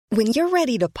When you're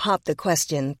ready to pop the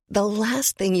question, the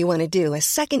last thing you want to do is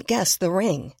second-guess the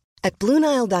ring. At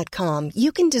BlueNile.com,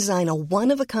 you can design a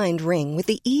one-of-a-kind ring with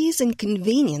the ease and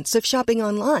convenience of shopping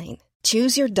online.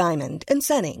 Choose your diamond and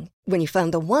setting. When you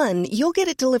find the one, you'll get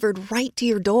it delivered right to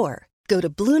your door. Go to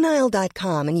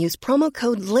BlueNile.com and use promo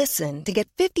code LISTEN to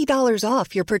get $50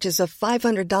 off your purchase of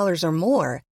 $500 or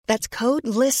more. That's code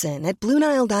LISTEN at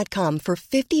BlueNile.com for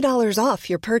 $50 off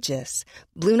your purchase.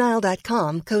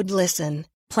 BlueNile.com, code LISTEN.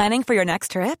 Planning for your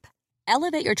next trip?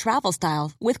 Elevate your travel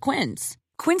style with Quince.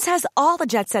 Quince has all the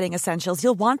jet-setting essentials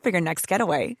you'll want for your next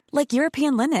getaway, like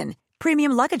European linen,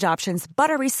 premium luggage options,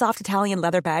 buttery soft Italian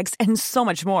leather bags, and so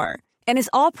much more. And is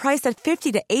all priced at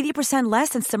 50 to 80% less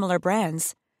than similar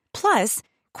brands. Plus,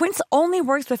 Quince only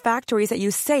works with factories that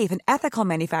use safe and ethical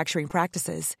manufacturing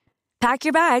practices. Pack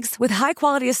your bags with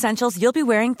high-quality essentials you'll be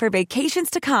wearing for vacations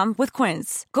to come with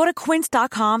Quince. Go to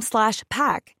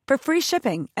quince.com/pack for free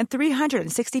shipping and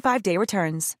 365-day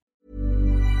returns.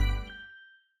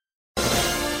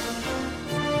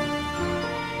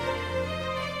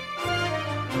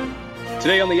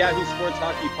 Today on the Yahoo Sports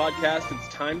Hockey Podcast,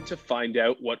 it's time to find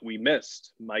out what we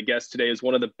missed. My guest today is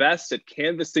one of the best at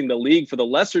canvassing the league for the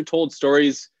lesser-told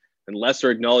stories and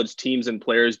lesser-acknowledged teams and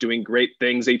players doing great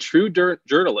things. A true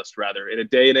journalist, rather, in a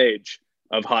day and age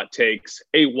of hot takes.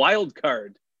 A wild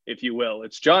card, if you will.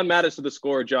 It's John Mattis of The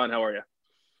Score. John, how are you?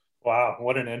 Wow,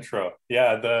 what an intro.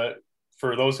 Yeah,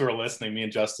 for those who are listening, me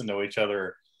and Justin know each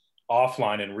other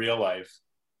offline in real life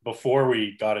before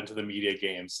we got into the media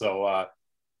game. So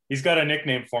he's got a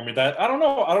nickname for me that I don't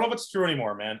know if it's true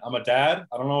anymore, man. I'm a dad.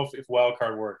 I don't know if wild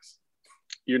card works.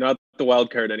 You're not the wild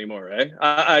card anymore, eh?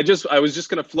 I was just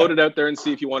going to float it out there and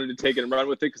see if you wanted to take it and run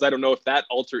with it, because I don't know if that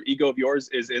alter ego of yours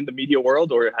is in the media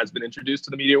world or it has been introduced to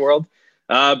the media world.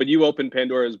 But you opened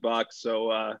Pandora's box,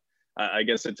 so I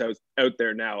guess it's out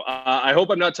there now. I hope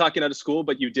I'm not talking out of school,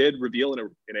 but you did reveal in a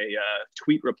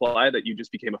tweet reply that you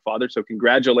just became a father. So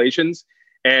congratulations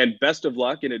and best of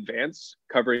luck in advance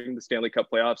covering the Stanley Cup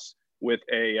playoffs with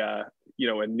a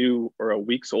new or a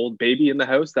week's old baby in the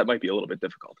house. That might be a little bit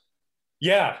difficult.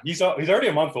 Yeah, he's already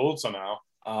a month old somehow.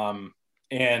 And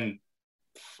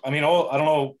I mean, I don't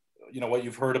know, what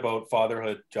you've heard about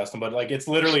fatherhood, Justin, but like it's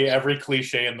literally every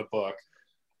cliche in the book.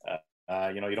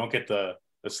 You don't get the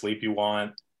sleep you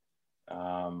want.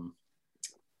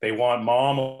 They want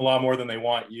mom a lot more than they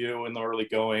want you in the early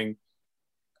going.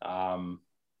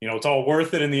 It's all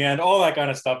worth it in the end. All that kind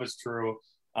of stuff is true.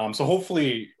 So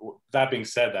hopefully, that being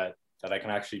said, that I can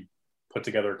actually put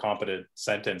together a competent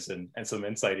sentence and some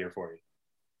insight here for you.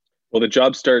 Well, the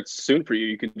job starts soon for you.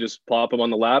 You can just plop them on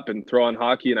the lap and throw on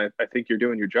hockey, and I think you're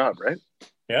doing your job, right?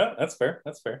 Yeah, that's fair.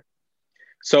 That's fair.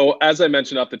 So as I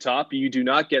mentioned off the top, you do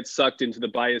not get sucked into the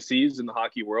biases in the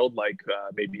hockey world like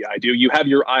maybe I do. You have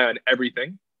your eye on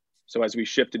everything. So as we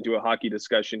shift into a hockey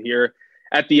discussion here,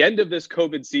 at the end of this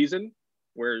COVID season,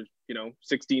 where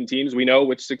 16 teams, we know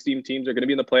which 16 teams are going to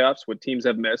be in the playoffs, what teams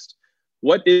have missed.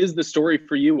 What is the story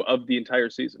for you of the entire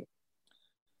season?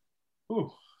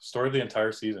 Ooh, story of the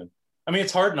entire season. I mean,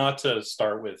 it's hard not to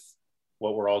start with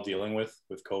what we're all dealing with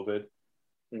COVID,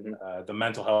 the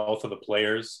mental health of the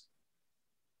players,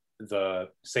 the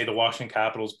Washington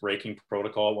Capitals breaking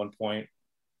protocol at one point,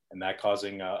 and that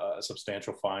causing a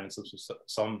substantial fine and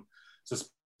some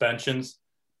suspensions.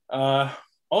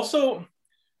 Also,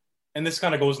 and this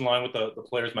kind of goes in line with the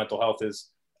players' mental health, is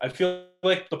I feel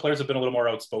like the players have been a little more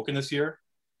outspoken this year.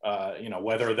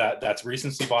 Whether that's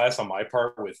recency bias on my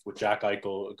part with Jack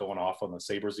Eichel going off on the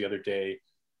Sabres the other day,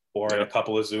 or in a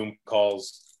couple of Zoom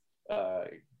calls,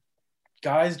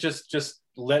 guys just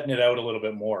letting it out a little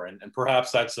bit more. And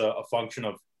perhaps that's a function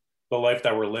of the life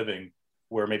that we're living,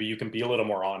 where maybe you can be a little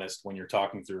more honest when you're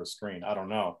talking through a screen. I don't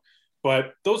know.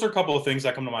 But those are a couple of things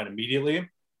that come to mind immediately.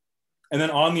 And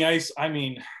then on the ice, I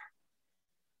mean,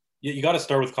 you got to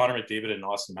start with Connor McDavid and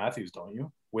Austin Matthews, don't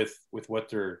you? With what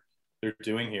they're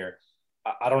doing here.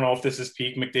 I don't know if this is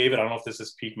peak McDavid. I don't know if this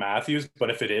is peak Matthews,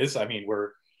 but if it is, I mean,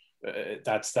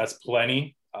 that's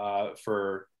plenty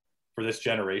for this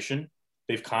generation.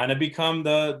 They've kind of become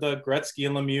the Gretzky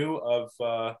and Lemieux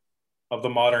of the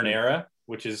modern era,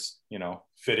 which is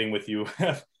fitting with you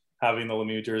having the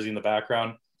Lemieux jersey in the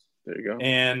background. There you go.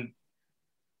 And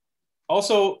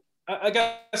also, I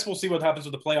guess we'll see what happens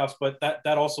with the playoffs, but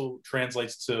that also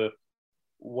translates to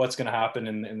what's going to happen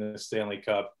in the Stanley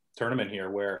Cup tournament here,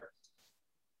 where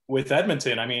with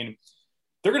Edmonton, I mean,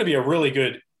 they're going to be a really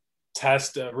good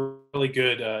test, a really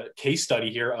good case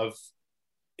study here of,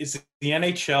 is the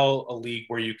NHL a league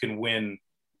where you can win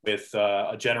with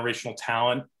a generational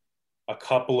talent, a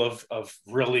couple of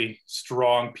really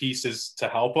strong pieces to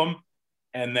help them,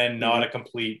 and then not a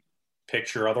complete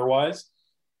picture otherwise?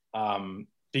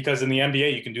 Because in the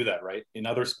NBA, you can do that, right? In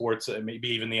other sports, maybe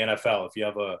even the NFL, if you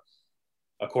have a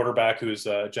quarterback who's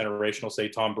generational, say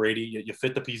Tom Brady, you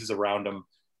fit the pieces around him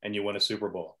and you win a Super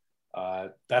Bowl.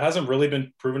 That hasn't really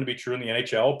been proven to be true in the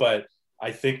NHL, but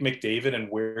I think McDavid and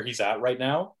where he's at right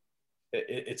now,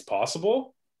 it's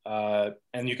possible.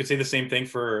 And you could say the same thing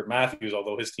for Matthews,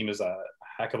 although his team is a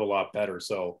heck of a lot better.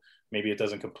 So maybe it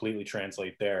doesn't completely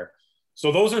translate there.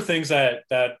 So those are things that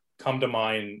come to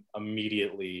mind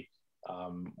immediately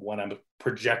when I'm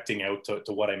projecting out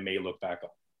to what I may look back on.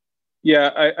 Yeah,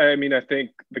 I mean, I think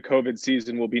the COVID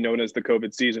season will be known as the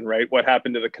COVID season, right? What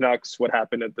happened to the Canucks, what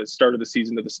happened at the start of the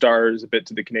season to the Stars, a bit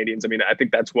to the Canadians. I mean, I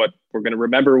think that's what we're going to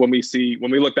remember when we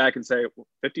look back and say,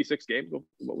 56 games,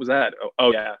 what was that?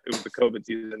 Oh yeah, it was the COVID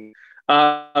season.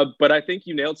 But I think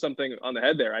you nailed something on the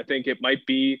head there. I think it might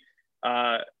be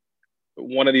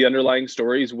one of the underlying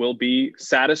stories will be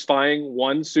satisfying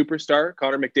one superstar,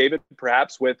 Connor McDavid,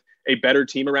 perhaps with a better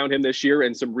team around him this year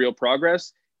and some real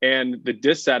progress, and the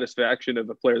dissatisfaction of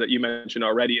the player that you mentioned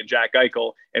already in Jack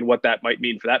Eichel and what that might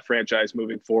mean for that franchise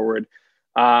moving forward.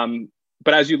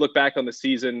 But as you look back on the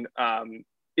season,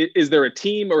 is there a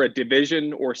team or a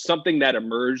division or something that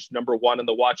emerged number one in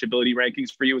the watchability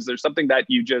rankings for you? Is there something that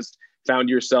you just found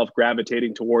yourself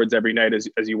gravitating towards every night as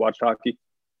you watched hockey?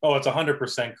 Oh, it's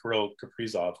 100% Kirill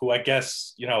Kaprizov, who I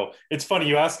guess, it's funny.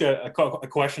 You ask a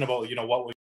question about, what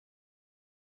was,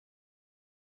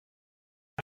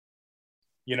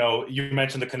 you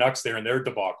mentioned the Canucks there and their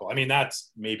debacle. I mean,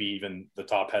 that's maybe even the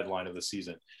top headline of the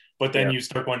season. But then you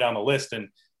start going down the list, and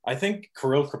I think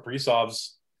Kirill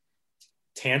Kaprizov's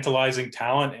tantalizing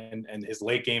talent and his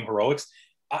late game heroics,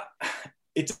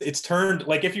 it's turned,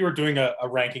 like if you were doing a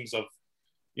rankings of,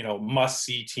 must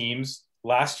see teams,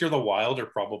 last year the Wild are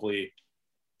probably,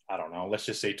 I don't know, let's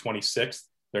just say 26th.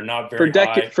 They're not very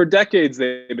high. For decades,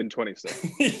 they've been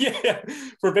 26th. Yeah,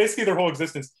 for basically their whole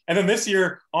existence. And then this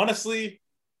year, honestly,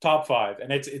 top 5.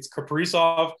 And it's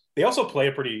Kaprizov. They also play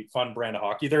a pretty fun brand of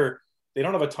hockey. They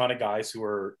don't have a ton of guys who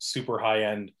are super high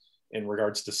end in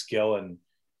regards to skill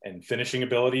and finishing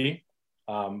ability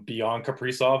beyond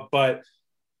Kaprizov, but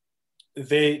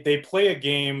they play a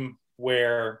game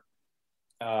where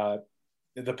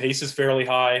the pace is fairly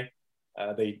high.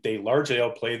 They largely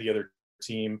outplay the other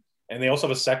team. And they also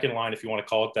have a second line, if you want to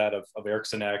call it that, of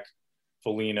Eriksson Ek,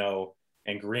 Foligno,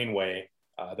 and Greenway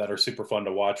that are super fun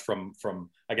to watch from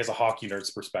I guess, a hockey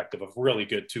nerd's perspective, of really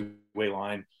good two-way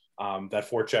line that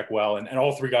forecheck well. And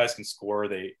all three guys can score.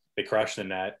 They crash the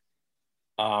net.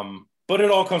 But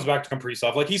it all comes back to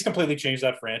Kaprizov. Like, he's completely changed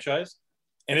that franchise.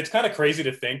 And it's kind of crazy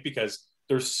to think, because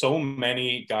there's so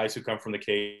many guys who come from the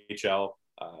KHL,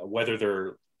 whether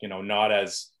they're, not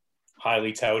as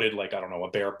highly touted, like, I don't know,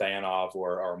 a Barabanov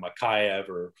or Makayev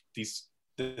or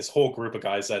this whole group of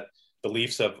guys that the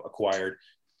Leafs have acquired.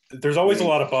 There's always a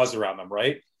lot of buzz around them,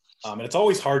 right? And it's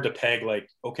always hard to peg, like,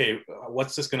 okay,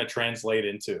 what's this going to translate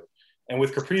into? And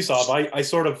with Kaprizov, I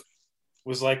sort of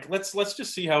was like, let's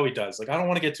just see how he does. Like, I don't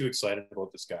want to get too excited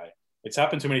about this guy. It's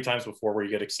happened too many times before where you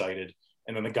get excited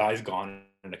and then the guy's gone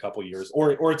in a couple of years.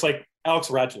 Or it's like Alex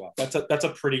Radulov. That's a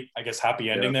pretty, I guess, happy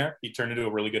ending there. He turned into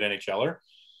a really good NHLer,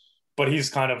 but he's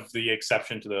kind of the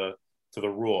exception to the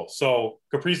rule. So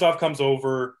Kaprizov comes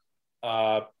over,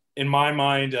 in my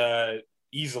mind,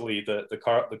 easily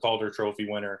the Calder Trophy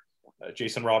winner,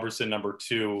 Jason Robertson, number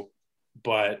 2.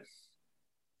 But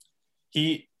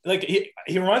he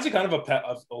reminds me kind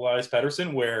of Elias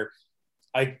Pettersson, where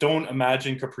I don't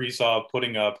imagine Kaprizov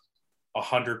putting up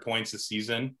 100 points a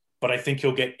season, but I think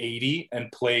he'll get 80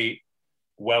 and play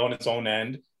well in its own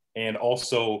end, and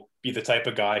also be the type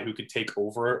of guy who could take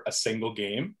over a single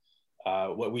game.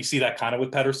 What we see that kind of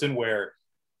with Pettersson, where,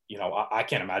 I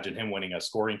can't imagine him winning a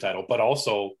scoring title, but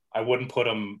also I wouldn't put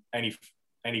him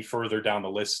any further down the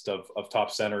list of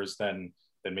top centers than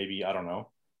maybe, I don't know,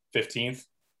 15th,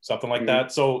 something like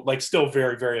that. So, like, still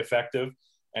very, very effective,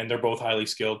 and they're both highly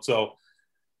skilled. So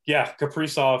yeah,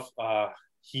 Kaprizov,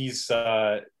 he's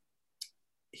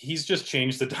just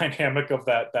changed the dynamic of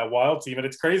that Wild team. And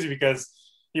it's crazy because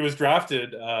he was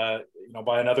drafted,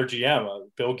 by another GM.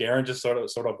 Bill Guerin just sort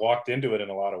of walked into it in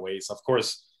a lot of ways. Of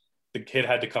course, the kid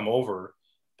had to come over,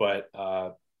 but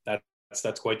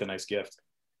that's quite the nice gift.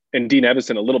 And Dean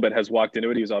Evason a little bit has walked into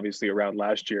it. He was obviously around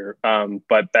last year,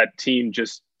 but that team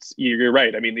just, you're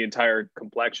right. I mean, the entire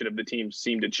complexion of the team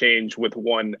seemed to change with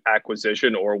one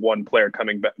acquisition or one player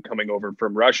coming over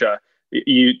from Russia. Do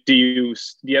you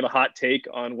have a hot take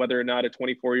on whether or not a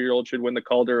 24-year-old should win the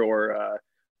Calder, or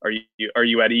are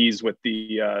you at ease with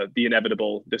the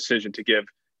inevitable decision to give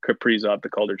Kaprizov the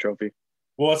Calder Trophy?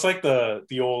 Well, it's like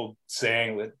the old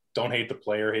saying that don't hate the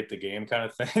player, hate the game kind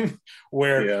of thing.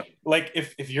 Where Yeah. like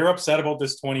if you're upset about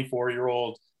this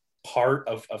 24-year-old part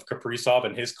of Kaprizov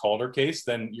and his Calder case,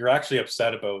 then you're actually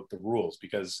upset about the rules,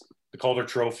 because the Calder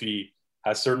Trophy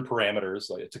has certain parameters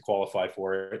like, to qualify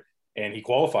for it, and he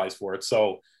qualifies for it.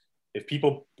 So if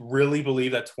people really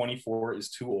believe that 24 is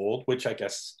too old, which I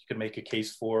guess you can make a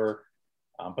case for,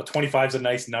 but 25 is a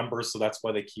nice number, so that's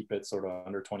why they keep it sort of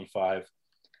under 25.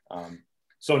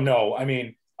 So no, I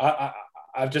mean,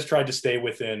 I've just tried to stay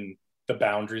within the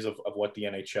boundaries of what the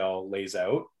NHL lays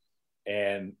out,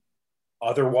 and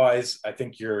otherwise, I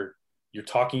think you're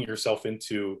talking yourself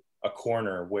into a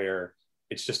corner where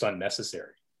it's just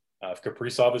unnecessary. If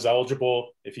Kaprizov is eligible,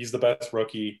 if he's the best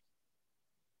rookie,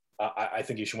 I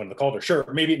think he should win the Calder. Sure,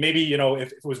 maybe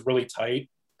if it was really tight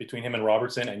between him and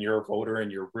Robertson, and you're a voter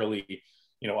and you're really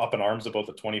up in arms about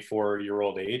the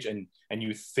 24-year-old age, and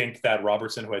you think that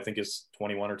Robertson, who I think is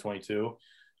 21 or 22,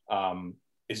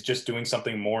 is just doing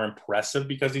something more impressive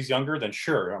because he's younger, then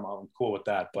sure, I'm cool with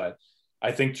that. But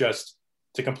I think just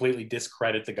to completely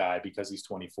discredit the guy because he's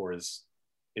 24 is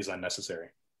unnecessary.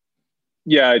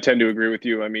 Yeah, I tend to agree with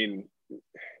you. I mean,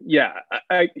 yeah,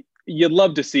 you'd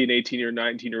love to see an 18 or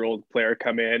 19-year-old player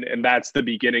come in, and that's the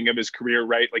beginning of his career,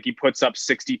 right? Like he puts up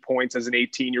 60 points as an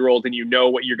 18-year-old, and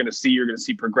what you're going to see. You're going to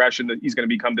see progression, that he's going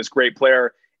to become this great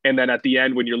player. And then at the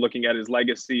end, when you're looking at his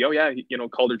legacy, oh yeah,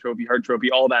 Calder Trophy, Hart Trophy,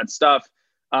 all that stuff.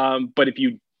 But if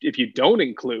you don't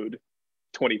include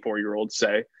 24-year-olds,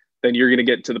 say, then you're going to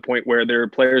get to the point where there are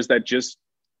players that just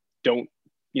don't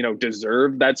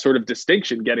deserve that sort of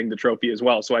distinction getting the trophy as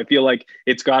well. So I feel like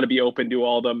it's got to be open to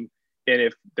all of them. And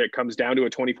if that comes down to a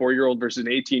 24-year-old versus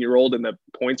an 18-year-old and the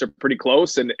points are pretty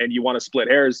close and you want to split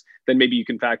hairs, then maybe you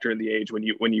can factor in the age when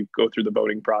you go through the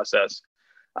voting process.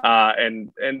 I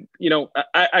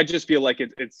just feel like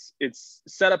it's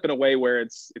set up in a way where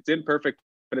it's imperfect,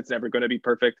 but it's never going to be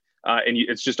perfect.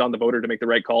 It's just on the voter to make the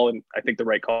right call. And I think the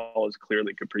right call is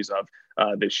clearly Kaprizov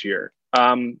this year.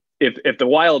 If the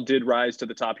Wild did rise to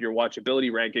the top of your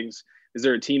watchability rankings, is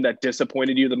there a team that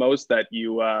disappointed you the most that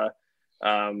you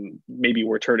maybe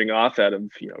were turning off out of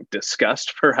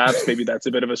disgust? Perhaps maybe that's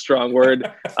a bit of a strong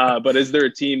word. But is there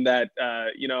a team that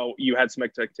you had some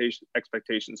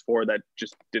expectations for that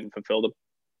just didn't fulfill them?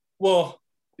 Well,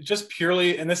 just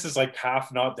purely, and this is like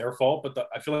half not their fault, but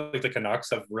I feel like the Canucks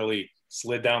have really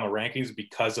slid down the rankings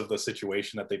because of the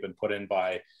situation that they've been put in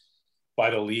by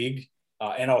the league,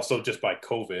 and also just by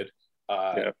COVID.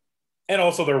 And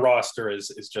also their roster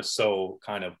is just so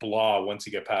kind of blah once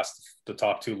you get past the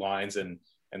top two lines and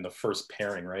the first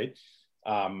pairing, right?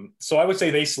 So I would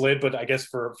say they slid, but I guess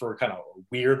for kind of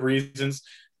weird reasons.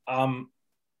 The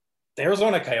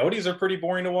Arizona Coyotes are pretty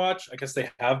boring to watch. I guess they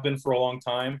have been for a long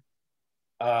time.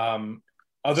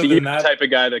 Other than that, the type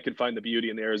of guy that could find the beauty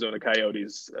in the Arizona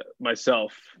Coyotes.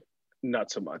 Myself,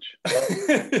 not so much.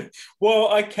 Well,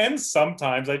 I can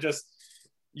sometimes.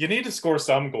 You need to score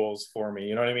some goals for me.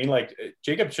 You know what I mean? Like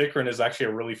Jacob Chychrun is actually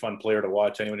a really fun player to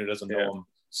watch. Anyone who doesn't know him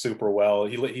super well,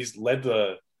 he's led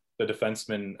the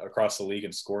defensemen across the league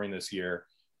in scoring this year.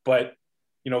 But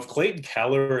if Clayton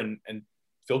Keller and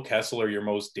Phil Kessel are your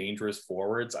most dangerous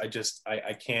forwards, I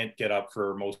can't get up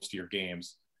for most of your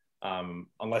games.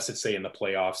 Unless it's say in the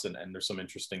playoffs and there's some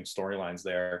interesting storylines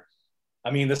there.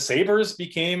 I mean, the Sabres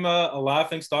became a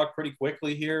laughing stock pretty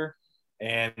quickly here,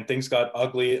 and things got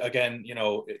ugly again.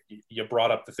 You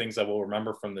brought up the things that we'll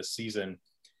remember from this season.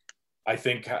 I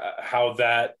think how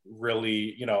that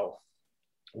really,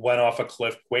 went off a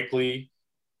cliff quickly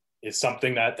is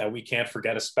something that we can't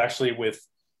forget, especially with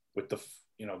the,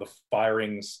 the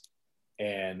firings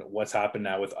and what's happened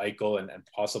now with Eichel and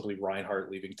possibly Reinhart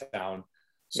leaving town.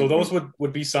 So those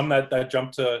would be some that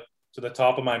jump to the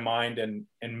top of my mind, and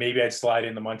maybe I'd slide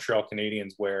in the Montreal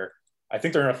Canadiens, where I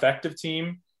think they're an effective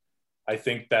team. I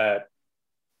think that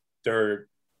they're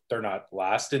not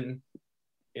last in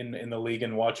the league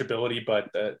in watchability,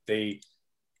 but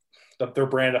their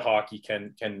brand of hockey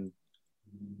can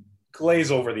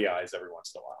glaze over the eyes every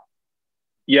once in a while.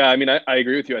 Yeah, I mean, I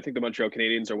agree with you. I think the Montreal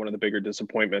Canadiens are one of the bigger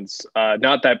disappointments.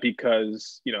 Not that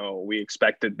because, we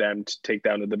expected them to take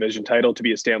down the division title to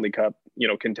be a Stanley Cup,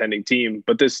 contending team.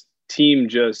 But this team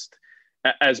just,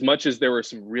 as much as there were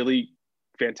some really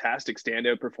fantastic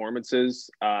standout performances,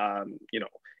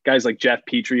 guys like Jeff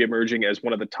Petrie emerging as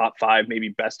one of the top 5, maybe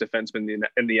best defensemen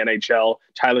in the NHL,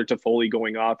 Tyler Toffoli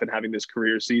going off and having this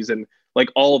career season, like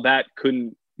all of that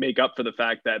couldn't make up for the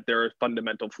fact that there are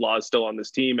fundamental flaws still on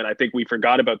this team. And I think we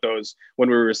forgot about those when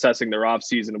we were assessing their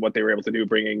offseason and what they were able to do,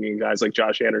 bringing in guys like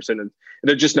Josh Anderson. And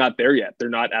they're just not there yet. They're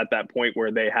not at that point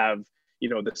where they have,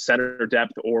 the center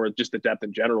depth or just the depth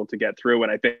in general to get through.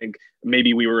 And I think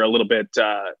maybe we were a little bit,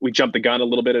 we jumped the gun a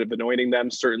little bit of anointing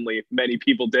them. Certainly many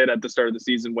people did at the start of the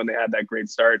season when they had that great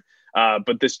start.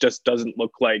 But this just doesn't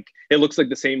look like, it looks like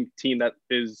the same team that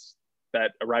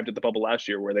arrived at the bubble last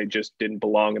year, where they just didn't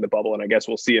belong in the bubble. And I guess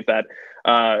we'll see if that,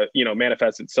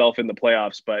 manifests itself in the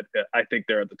playoffs, but I think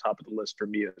they're at the top of the list for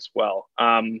me as well.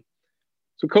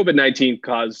 So COVID-19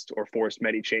 caused or forced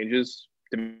many changes: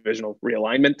 divisional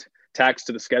realignment, tax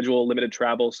to the schedule, limited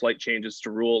travel, slight changes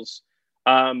to rules.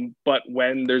 But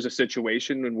when there's a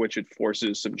situation in which it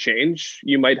forces some change,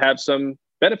 you might have some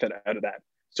benefit out of that.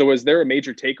 So is there a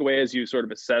major takeaway as you sort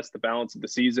of assess the balance of the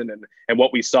season and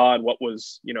what we saw and what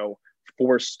was,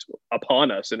 forced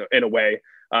upon us in a way,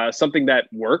 something that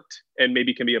worked and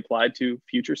maybe can be applied to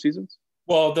future seasons?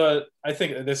 Well, I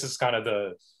think this is kind of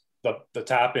the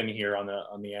tap in here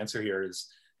on the answer here is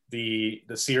the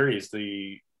series,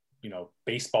 the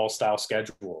baseball style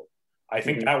schedule. I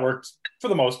think that worked for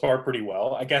the most part pretty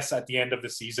well. I guess at the end of the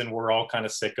season, we're all kind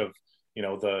of sick of,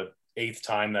 the eighth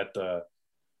time that the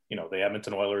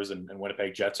Edmonton Oilers and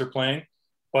Winnipeg Jets are playing,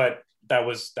 but that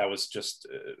was just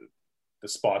the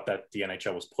spot that the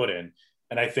NHL was put in.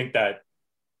 And I think that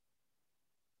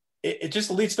it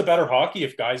just leads to better hockey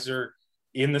if guys are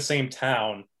in the same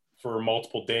town for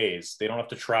multiple days. They don't have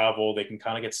to travel. They can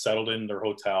kind of get settled in their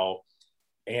hotel.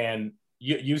 And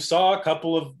you saw a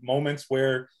couple of moments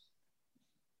where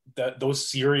those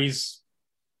series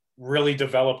really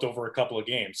developed over a couple of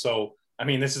games. So, I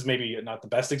mean, this is maybe not the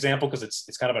best example because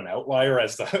it's kind of an outlier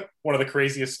as one of the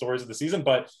craziest stories of the season,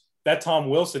 but that Tom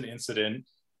Wilson incident,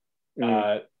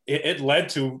 it led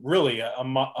to really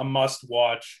a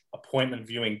must-watch appointment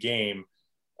viewing game.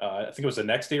 I think it was the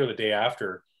next day or the day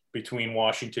after, between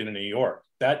Washington and New York.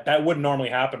 That wouldn't normally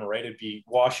happen, right? It'd be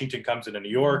Washington comes into New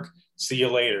York, see you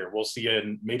later. We'll see you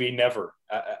in maybe never,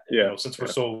 since we're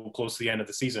so close to the end of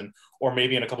the season, or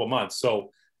maybe in a couple of months.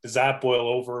 So does that boil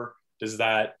over? Does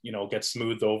that, get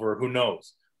smoothed over? Who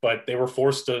knows? But they were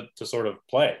forced to sort of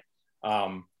play.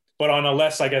 But on a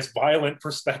less, I guess, violent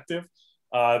perspective,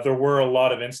 there were a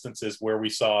lot of instances where we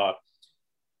saw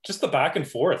just the back and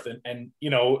forth and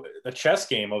the chess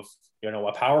game of,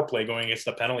 a power play going against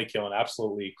the penalty kill and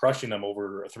absolutely crushing them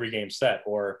over a 3-game set,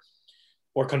 or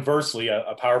conversely,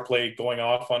 a power play going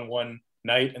off on one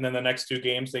night and then the next 2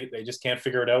 games they just can't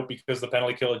figure it out because the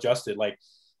penalty kill adjusted. Like,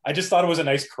 I just thought it was a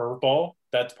nice curveball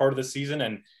that's part of the season.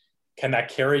 And can that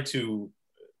carry to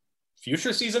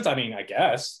future seasons? I mean, I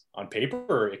guess on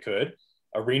paper it could.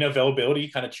 Arena availability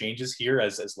kind of changes here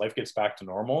as life gets back to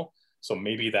normal. So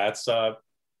maybe that's going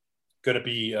to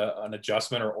be an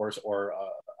adjustment or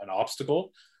an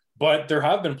obstacle. But there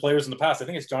have been players in the past. I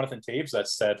think it's Jonathan Toews that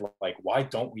said, like, why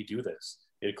don't we do this?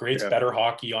 It creates better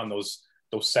hockey on those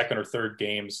second or third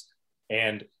games,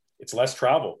 and it's less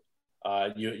travel.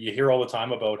 You hear all the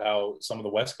time about how some of the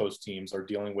West Coast teams are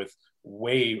dealing with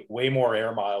way more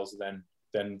air miles than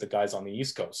the guys on the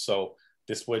East Coast. So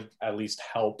this would at least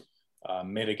help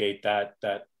mitigate that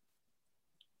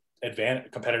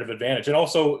competitive advantage, and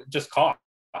also just cost.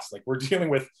 Like, we're dealing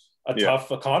with a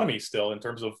tough economy still in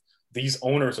terms of these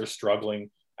owners are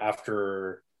struggling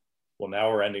after. Well,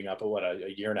 now we're ending up at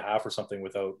a year and a half or something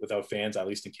without fans, at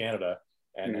least in Canada,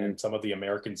 and some of the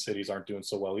American cities aren't doing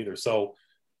so well either. So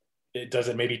does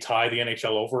it maybe tie the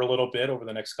NHL over a little bit over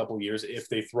the next couple of years if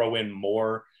they throw in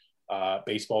more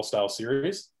baseball style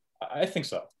series? I think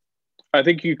so. I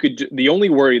think you could. The only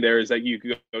worry there is that you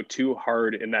could go too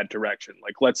hard in that direction.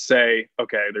 Like, let's say,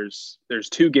 okay, there's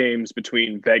 2 games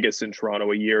between Vegas and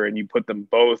Toronto a year, and you put them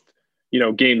both,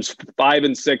 games 5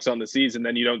 and 6 on the season,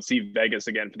 then you don't see Vegas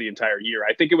again for the entire year.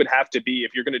 I think it would have to be,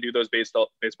 if you're going to do those baseball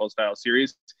style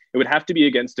series, it would have to be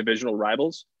against divisional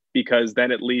rivals, because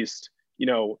then at least,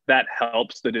 that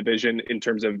helps the division in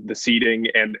terms of the seeding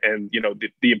and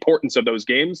the importance of those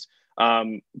games.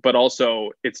 But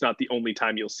also, it's not the only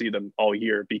time you'll see them all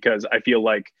year, because I feel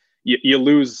like you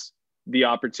lose the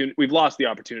opportunity. We've lost the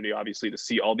opportunity, obviously, to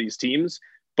see all these teams.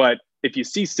 But if you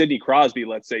see Sidney Crosby,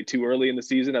 let's say, too early in the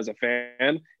season as a fan,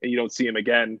 and you don't see him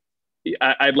again,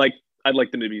 I'd like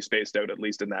them to be spaced out, at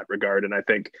least in that regard. And I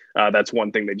think that's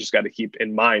one thing they just got to keep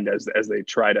in mind as they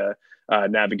try to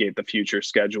navigate the future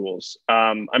schedules.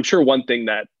 I'm sure one thing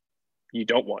that you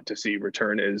don't want to see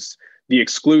return is the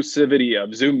exclusivity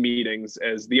of Zoom meetings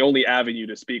as the only avenue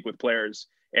to speak with players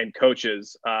and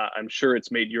coaches. I'm sure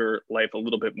it's made your life a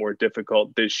little bit more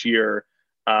difficult this year.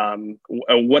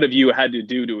 What have you had to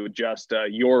do to adjust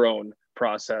your own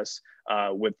process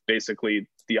with basically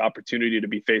the opportunity to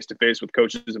be face-to-face with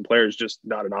coaches and players just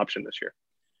not an option this year?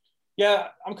 Yeah,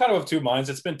 I'm kind of 2 minds.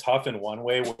 It's been tough in one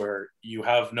way where you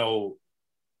have no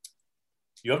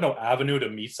you have no avenue to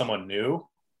meet someone new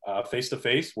face to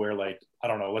face. Where, like, I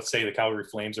don't know, let's say the Calgary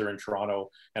Flames are in Toronto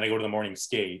and I go to the morning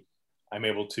skate, I'm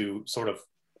able to sort of,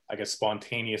 I guess,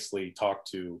 spontaneously talk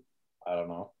to, I don't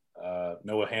know,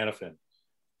 Noah Hannafin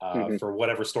for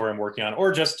whatever story I'm working on,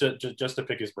 or just to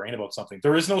pick his brain about something.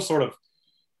 There is no sort of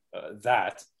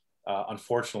that,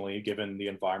 unfortunately, given the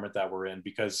environment that we're in,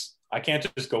 because I can't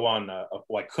just go on,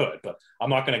 well, I could, but I'm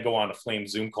not going to go on a Flame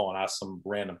Zoom call and ask some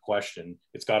random question.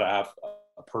 It's got to have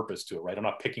a purpose to it, right? I'm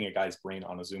not picking a guy's brain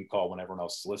on a Zoom call when everyone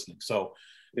else is listening. So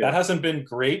that hasn't been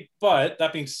great. But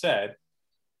that being said,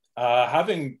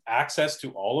 having access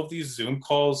to all of these Zoom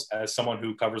calls as someone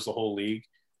who covers the whole league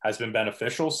has been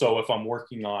beneficial. So if I'm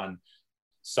working on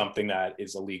something that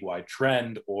is a league-wide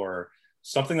trend or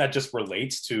something that just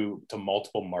relates to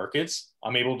multiple markets,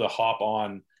 I'm able to hop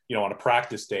on, on a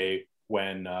practice day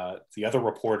when the other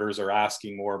reporters are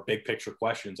asking more big picture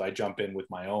questions. I jump in with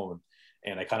my own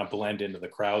and I kind of blend into the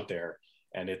crowd there.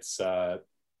 And it's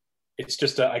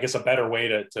just, I guess, a better way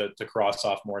to cross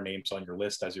off more names on your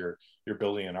list as you're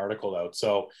building an article out.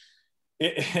 So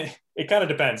it kind of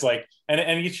depends. Like,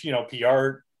 and each, PR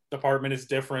department is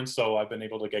different. So I've been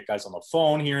able to get guys on the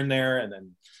phone here and there, and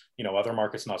then, other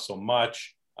markets, not so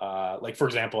much. Like, for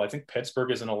example, I think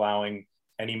Pittsburgh isn't allowing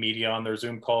any media on their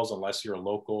Zoom calls unless you're a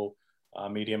local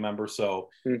media member. So,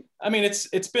 I mean,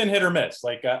 it's been hit or miss.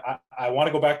 Like, I want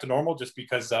to go back to normal just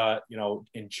because,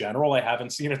 in general, I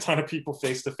haven't seen a ton of people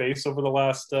face to face over the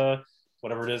last,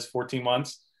 whatever it is, 14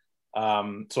 months.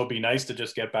 So it'd be nice to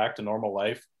just get back to normal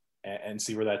life and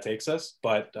see where that takes us.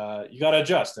 But you got to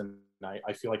adjust. And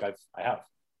I feel like I have.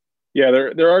 Yeah,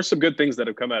 there are some good things that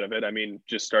have come out of it. I mean,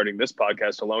 just starting this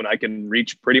podcast alone, I can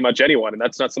reach pretty much anyone. And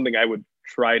that's not something I would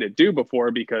try to do before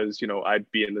because,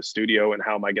 I'd be in the studio and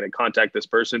how am I going to contact this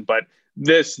person? But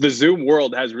the Zoom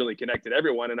world has really connected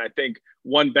everyone. And I think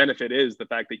one benefit is the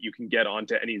fact that you can get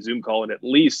onto any Zoom call and at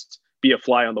least be a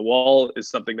fly on the wall is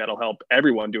something that'll help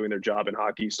everyone doing their job in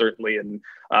hockey, certainly. And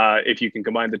if you can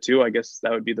combine the two, I guess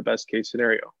that would be the best case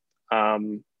scenario.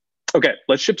 Okay,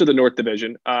 let's shift to the North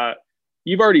Division.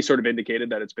 You've already sort of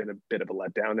indicated that it's been a bit of a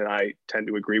letdown, and I tend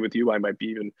to agree with you. I might be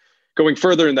even going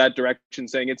further in that direction,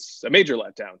 saying it's a major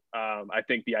letdown. I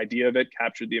think the idea of it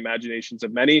captured the imaginations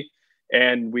of many,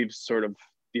 and the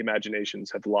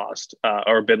imaginations have lost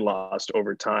or been lost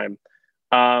over time.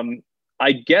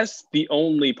 I guess the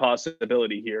only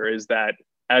possibility here is that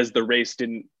as the race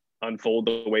didn't unfold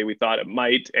the way we thought it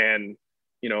might, and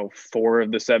 4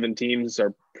 of the 7 teams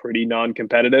are pretty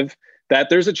non-competitive, that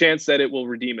there's a chance that it will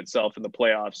redeem itself in the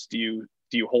playoffs. Do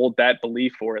you hold that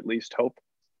belief or at least hope?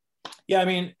 Yeah, I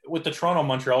mean, with the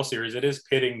Toronto-Montreal series, it is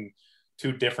pitting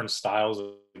 2 different styles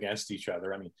against each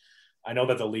other. I mean, I know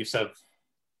that the Leafs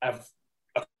have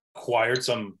acquired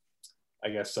some, I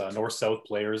guess, north-south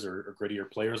players or grittier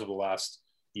players over the last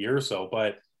year or so,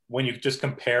 but when you just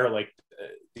compare like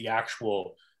the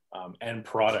actual end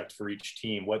product for each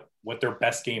team, what their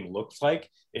best game looks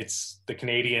like, it's the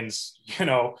Canadians,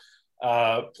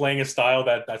 playing a style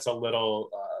that's a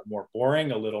little more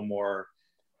boring, a little more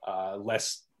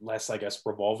less, I guess,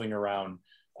 revolving around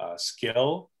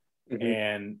skill. Mm-hmm.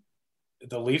 And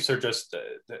the Leafs are just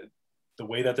the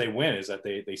way that they win is that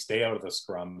they stay out of the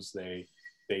scrums.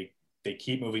 They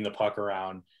keep moving the puck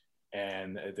around,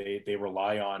 and they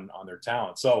rely on their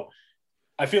talent. So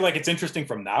I feel like it's interesting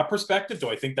from that perspective. Do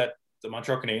I think that the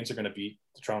Montreal Canadiens are going to beat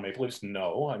the Toronto Maple Leafs?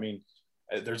 No. I mean,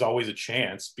 there's always a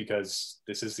chance because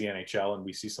this is the NHL and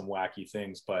we see some wacky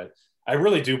things, but I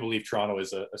really do believe Toronto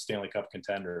is a Stanley Cup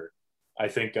contender. I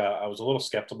think I was a little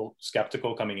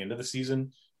skeptical coming into the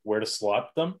season where to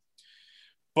slot them,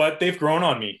 but they've grown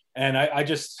on me. And I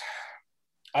just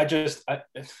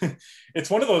it's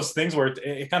one of those things where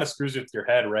it kind of screws with your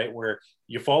head, right? Where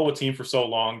you follow a team for so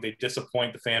long, they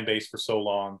disappoint the fan base for so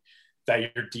long,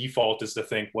 that your default is to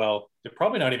think, well, they're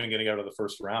probably not even going to get out of the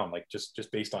first round, like just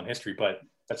based on history. But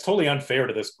that's totally unfair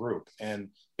to this group. And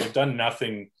they've done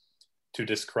nothing to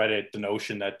discredit the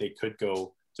notion that they could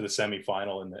go to the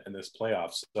semifinal in this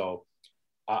playoffs. So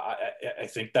I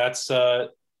think that's a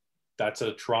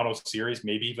Toronto series,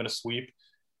 maybe even a sweep.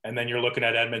 And then you're looking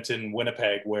at Edmonton,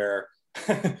 Winnipeg, where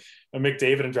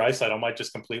McDavid and Draisaitl might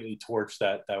just completely torch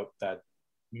that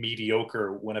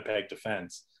mediocre Winnipeg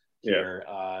defense. Here,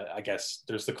 I guess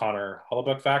there's the Connor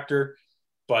Hellebuyck factor,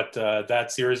 but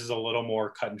that series is a little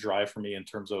more cut and dry for me in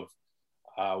terms of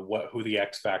who the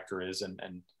X factor is,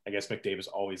 and I guess McDavid is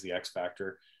always the X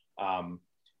factor,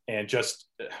 and just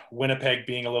Winnipeg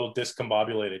being a little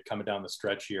discombobulated coming down the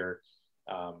stretch here.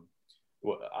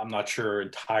 I'm not sure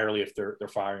entirely if they're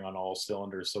firing on all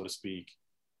cylinders, so to speak.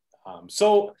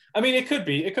 So I mean, it could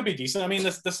be decent. I mean,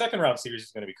 the second round series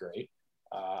is going to be great.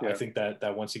 I think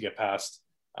that once you get past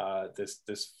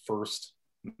this first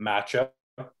matchup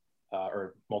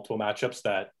or multiple matchups,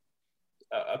 that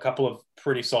a couple of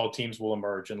pretty solid teams will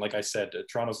emerge. And like I said,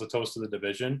 Toronto's the toast of the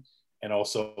division, and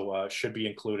also should be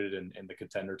included in the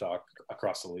contender talk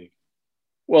across the league.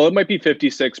 Well, it might be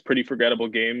 56 pretty forgettable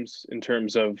games in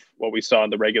terms of what we saw in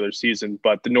the regular season,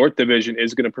 but the North Division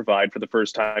is going to provide for the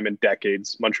first time in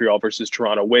decades Montreal versus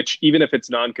Toronto, which even if it's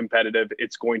non-competitive,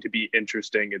 it's going to be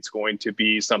interesting. It's going to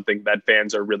be something that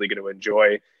fans are really going to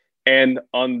enjoy. And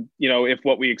if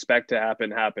what we expect to happen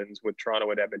happens with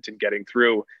Toronto and Edmonton getting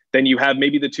through, then you have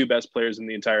maybe the two best players in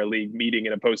the entire league meeting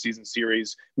in a postseason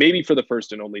series, maybe for the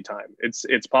first and only time. It's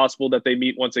possible that they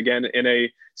meet once again in a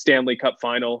Stanley Cup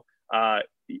final. I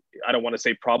don't want to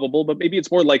say probable, but maybe it's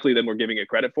more likely than we're giving it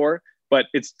credit for. But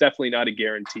it's definitely not a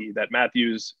guarantee that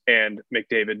Matthews and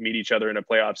McDavid meet each other in a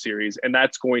playoff series, and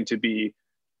that's going to be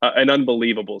an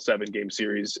unbelievable 7-game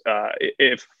series.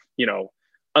 It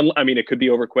could be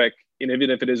over quick, and even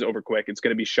if it is over quick, it's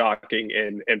going to be shocking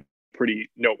and pretty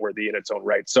noteworthy in its own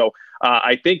right. So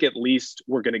I think at least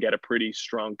we're going to get a pretty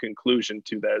strong conclusion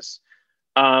to this.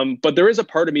 But there is a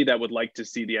part of me that would like to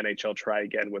see the NHL try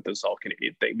again with this all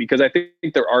Canadian thing, because I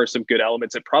think there are some good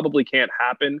elements. It probably can't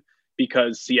happen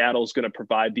because Seattle's going to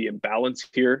provide the imbalance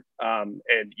here. And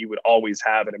you would always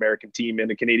have an American team in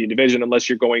the Canadian division unless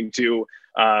you're going to,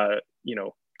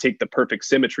 take the perfect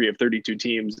symmetry of 32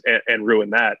 teams and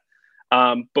ruin that.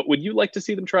 But would you like to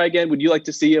see them try again? Would you like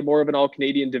to see a more of an all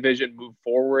Canadian division move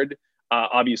forward?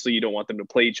 Obviously, you don't want them to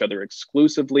play each other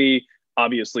exclusively.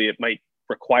 Obviously, it might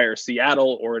require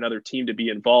Seattle or another team to be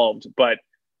involved, but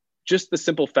just the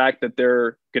simple fact that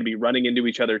they're going to be running into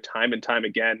each other time and time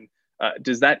again,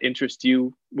 does that interest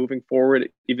you moving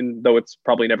forward, even though it's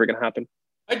probably never going to happen?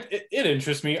 It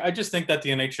interests me. I just think that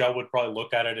the NHL would probably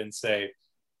look at it and say,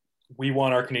 we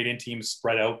want our Canadian teams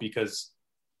spread out because,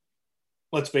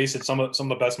 let's face it, some of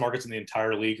the best markets in the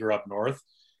entire league are up north.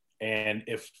 And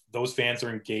if those fans are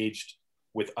engaged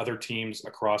with other teams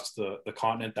across the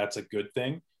continent, that's a good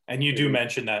thing. And you do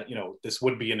mention that, this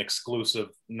would be an exclusive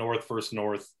North versus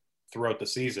North throughout the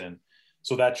season.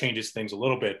 So that changes things a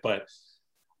little bit. But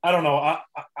I don't know. I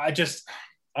don't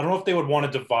know if they would want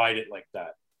to divide it like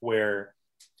that, where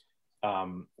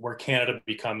Canada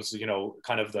becomes,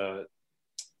 kind of the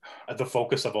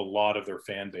focus of a lot of their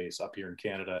fan base up here in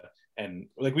Canada. And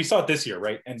like we saw it this year,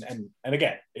 right? And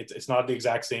again, it's not the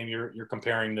exact same. You're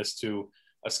comparing this to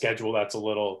a schedule that's a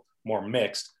little more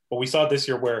mixed. But we saw it this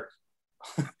year where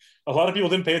a lot of people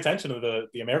didn't pay attention to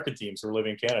the American teams who were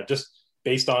living in Canada, just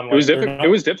based on it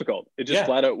was difficult. It just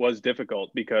flat out was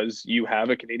difficult because you have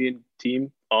a Canadian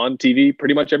team on TV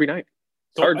pretty much every night.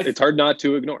 It's hard not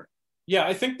to ignore. Yeah,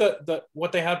 I think that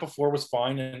what they had before was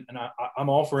fine, and I'm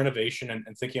all for innovation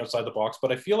and thinking outside the box.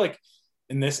 But I feel like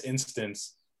in this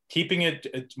instance, keeping it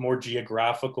more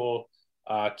geographical,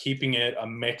 keeping it a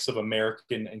mix of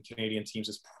American and Canadian teams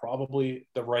is probably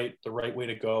the right way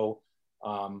to go.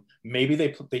 Maybe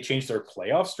they changed their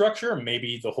playoff structure.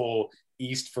 Maybe the whole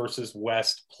East versus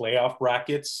West playoff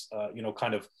brackets,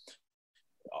 kind of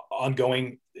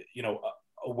ongoing,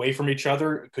 away from each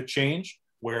other could change,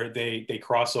 where they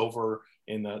cross over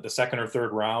in the second or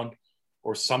third round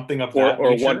or something of that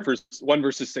or nature. one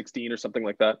versus 16 or something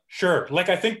like that. Sure. Like,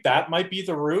 I think that might be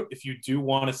the route if you do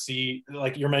want to see,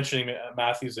 like you're mentioning,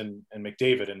 Matthews and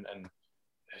McDavid and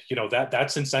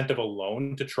that's incentive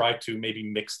alone to try to maybe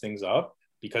mix things up,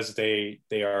 because they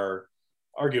are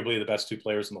arguably the best two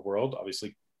players in the world.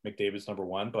 Obviously McDavid's number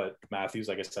one, but Matthews,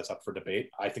 I guess that's up for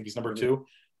debate. I think he's number two.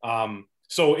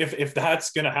 So if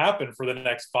that's going to happen for the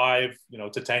next 5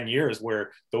 to 10 years,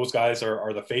 where those guys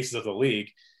are the faces of the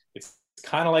league, it's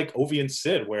kind of like Ovi and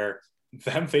Sid, where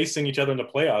them facing each other in the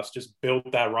playoffs just built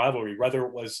that rivalry, whether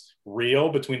it was real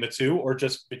between the two or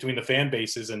just between the fan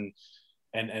bases and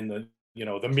the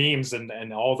the memes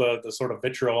and all the sort of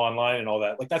vitriol online and all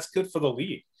that. Like, that's good for the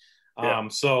league. Yeah.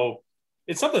 So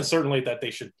it's something certainly that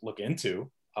they should look into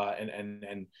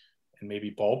and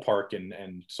maybe ballpark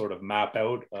and sort of map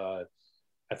out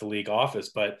at the league office.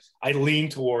 But I lean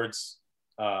towards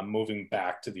moving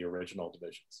back to the original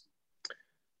divisions.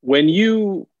 When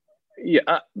the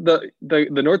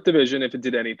North Division, if it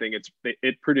did anything,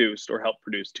 it produced or helped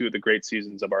produce 2 of the great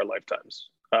seasons of our lifetimes.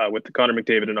 With the Connor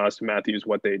McDavid and Austin Matthews,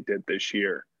 what they did this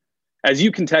year. As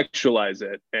you contextualize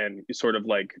it and you sort of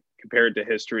like compare it to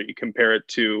history, compare it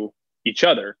to each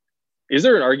other, is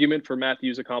there an argument for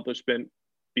Matthews' accomplishment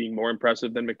being more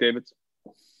impressive than McDavid's?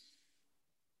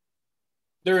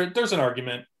 There's an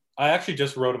argument. I actually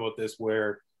just wrote about this,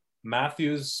 where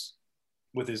Matthews,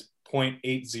 with his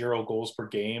 .80 goals per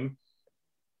game,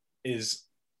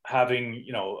 having,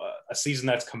 a season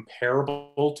that's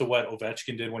comparable to what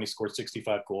Ovechkin did when he scored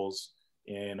 65 goals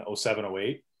in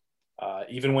 07-08.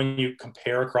 Even when you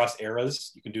compare across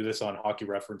eras, you can do this on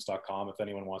hockeyreference.com if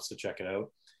anyone wants to check it out.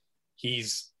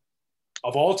 He's,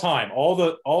 of all time, all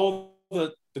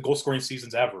the goal scoring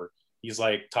seasons ever, he's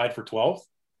like tied for 12th.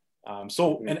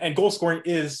 And goal scoring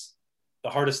is the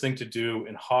hardest thing to do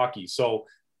in hockey. So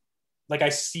like I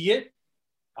see it,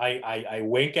 I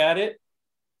wink at it,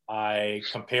 I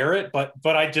compare it, but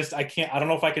I can't, I don't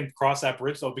know if I can cross that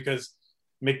bridge though, because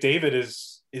McDavid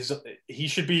is he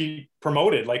should be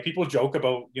promoted. Like people joke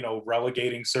about,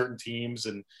 relegating certain teams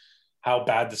and how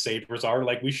bad the Sabres are.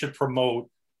 Like we should promote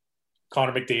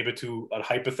Connor McDavid to a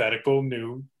hypothetical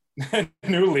new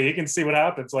league and see what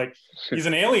happens. Like he's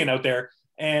an alien out there.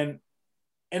 And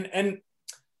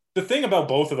the thing about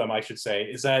both of them, I should say,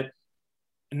 is that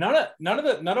none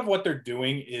of what they're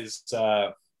doing is,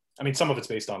 some of it's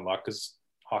based on luck because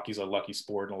hockey's a lucky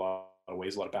sport in a lot of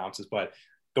ways, a lot of bounces, but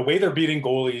the way they're beating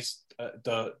goalies,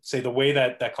 the way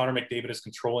that Connor McDavid is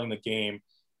controlling the game,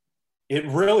 it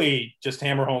really just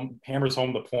hammers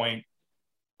home the point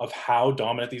of how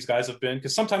dominant these guys have been.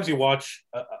 Because sometimes you watch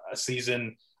a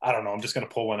season, I don't know, I'm just going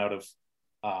to pull one out of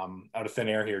thin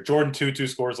air here. Jordan Tootoo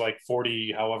scores like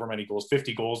 40, however many goals,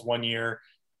 50 goals one year,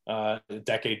 a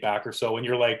decade back or so. And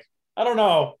you're like, I don't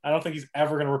know. I don't think he's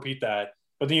ever going to repeat that.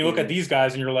 But then you look at these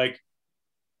guys and you're like,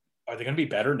 are they going to be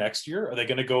better next year? Are they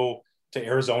going to go to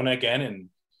Arizona again and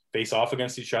face off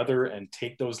against each other and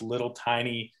take those little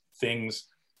tiny things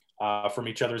from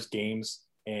each other's games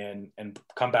and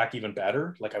come back even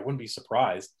better? Like I wouldn't be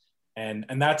surprised. And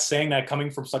that's saying that coming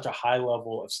from such a high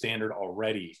level of standard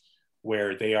already,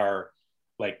 where they are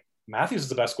like Matthews is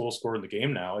the best goal scorer in the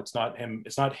game now. It's not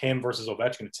him versus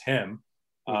Ovechkin. It's him.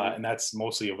 And that's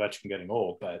mostly Ovechkin getting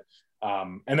old, but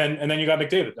and then you got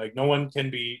McDavid. Like no one can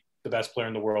be the best player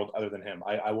in the world other than him.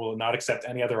 I will not accept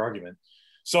any other argument.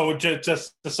 So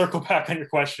just to circle back on your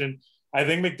question, I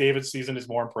think McDavid's season is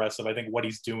more impressive. I think what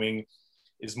he's doing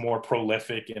is more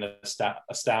prolific and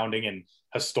astounding and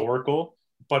historical.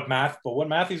 But what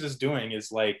Matthews is doing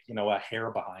is like, a hair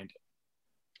behind it.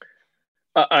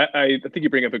 I think you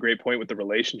bring up a great point with the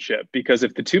relationship, because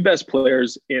if the two best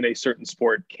players in a certain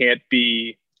sport can't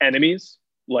be enemies,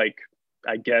 like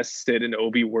I guess Sid and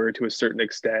Ovi were to a certain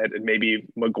extent, and maybe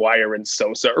Maguire and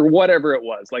Sosa or whatever it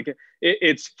was, like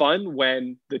it's fun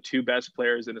when the two best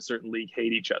players in a certain league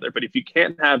hate each other. But if you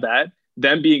can't have that,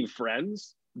 them being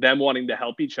friends, them wanting to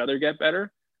help each other get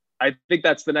better, I think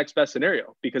that's the next best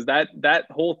scenario, because that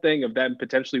whole thing of them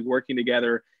potentially working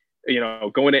together,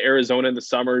 going to Arizona in the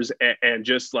summers and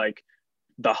just like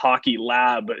the hockey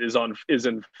lab is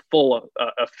in full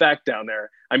effect down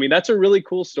there. I mean, that's a really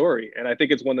cool story. And I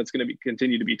think it's one that's going to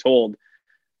continue to be told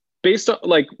based on,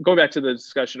 like, going back to the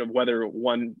discussion of whether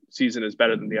one season is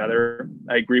better than the other.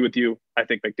 I agree with you. I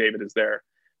think McDavid is there,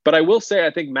 but I will say,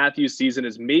 I think Matthews' season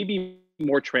is maybe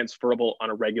more transferable on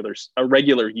a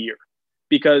regular year,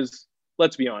 because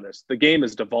let's be honest, the game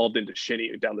has devolved into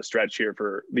shinny down the stretch here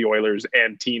for the Oilers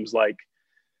and teams like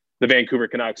the Vancouver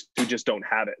Canucks who just don't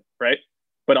have it, right?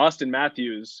 But Austin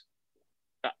Matthews,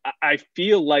 I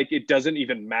feel like it doesn't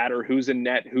even matter who's in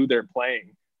net, who they're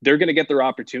playing. They're going to get their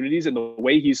opportunities, and the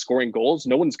way he's scoring goals,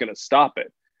 no one's going to stop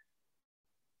it.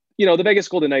 The Vegas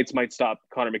Golden Knights might stop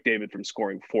Connor McDavid from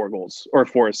scoring 4 goals or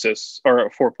 4 assists, or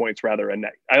 4 points rather, a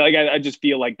net. I just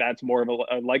feel like that's more of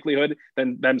a likelihood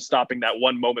than them stopping that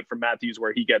one moment from Matthews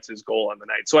where he gets his goal on the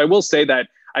night. So I will say that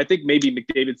I think maybe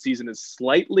McDavid's season is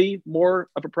slightly more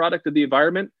of a product of the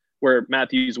environment, where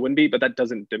Matthews wouldn't be, but that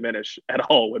doesn't diminish at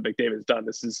all what McDavid's done.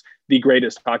 This is the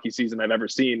greatest hockey season I've ever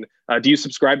seen. Do you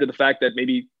subscribe to the fact that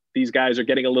maybe these guys are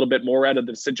getting a little bit more out of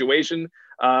the situation,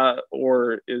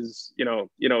 or is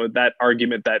that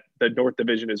argument that the North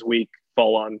Division is weak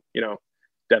fall on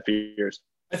deaf ears?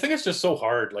 I think it's just so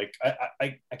hard. Like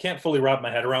I can't fully wrap my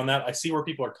head around that. I see where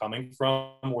people are coming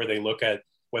from, where they look at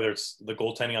whether it's the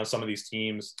goaltending on some of these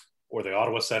teams, or the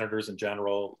Ottawa Senators in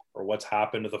general, or what's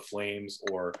happened to the Flames,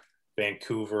 or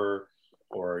Vancouver,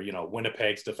 or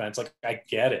Winnipeg's defense. Like I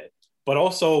get it, but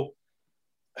also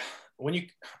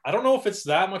I don't know if it's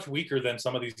that much weaker than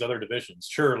some of these other divisions.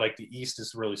 Sure, like the East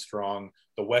is really strong,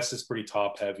 the West is pretty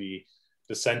top heavy,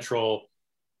 the Central,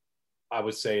 I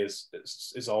would say,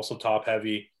 is also top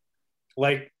heavy.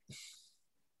 Like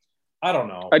I don't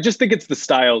know. I just think it's the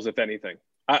styles, if anything.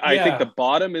 I think the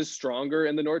bottom is stronger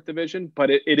in the North Division, but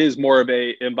it is more of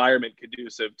a environment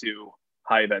conducive to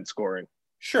high event scoring.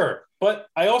 Sure, but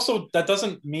that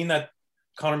doesn't mean that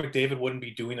Connor McDavid wouldn't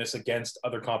be doing this against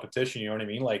other competition. You know what I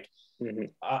mean? Like,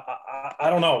 I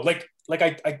don't know. Like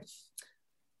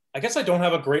I guess I don't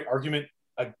have a great argument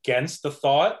against the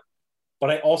thought, but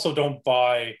I also don't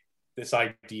buy this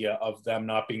idea of them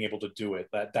not being able to do it,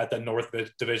 that the North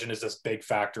Division is this big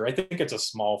factor. I think it's a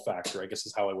small factor, I guess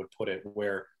is how I would put it,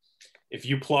 where if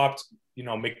you plopped,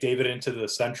 McDavid into the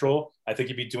Central, I think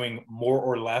he'd be doing more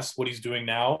or less what he's doing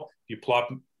now. If you plop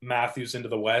Matthews into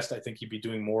the West, I think he'd be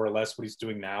doing more or less what he's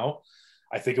doing now.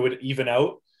 I think it would even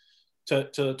out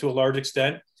to a large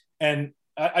extent. And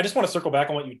I just want to circle back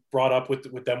on what you brought up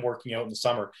with them working out in the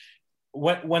summer.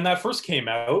 When that first came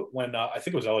out, when I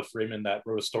think it was Elliotte Friedman that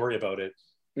wrote a story about it,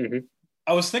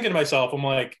 I was thinking to myself, I'm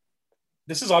like,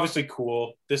 this is obviously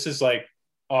cool. This is like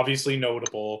obviously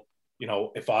notable.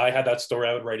 If I had that story,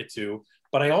 I would write it too.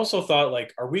 But I also thought,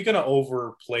 like, are we going to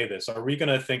overplay this? Are we going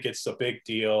to think it's a big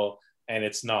deal and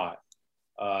it's not?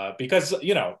 Because,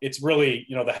 it's really,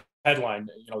 the headline,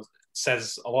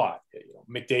 says a lot.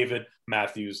 McDavid,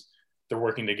 Matthews, they're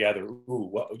working together. Ooh,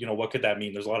 what could that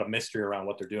mean? There's a lot of mystery around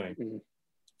what they're doing.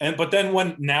 But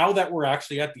then now that we're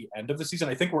actually at the end of the season,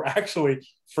 I think we're actually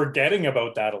forgetting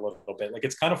about that a little bit. Like,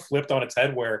 it's kind of flipped on its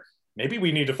head where maybe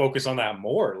we need to focus on that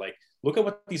more. Like, look at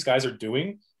what these guys are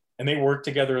doing, and they work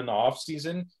together in the off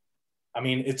season. I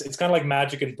mean, it's kind of like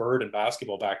Magic and Bird in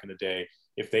basketball back in the day.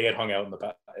 If they had hung out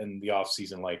in the off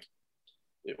season, like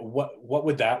what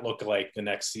would that look like the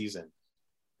next season?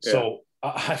 Yeah. So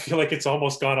I feel like it's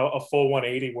almost gone a full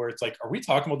 180 where it's like, are we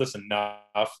talking about this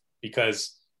enough?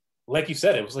 Because like you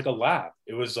said, it was like a lab.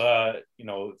 It was,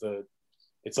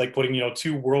 it's like putting,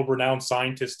 two world-renowned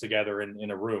scientists together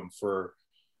in a room for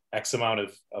X amount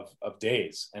of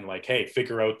days and like, hey,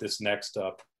 figure out this next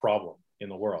problem in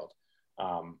the world.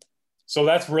 So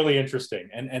that's really interesting.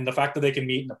 And the fact that they can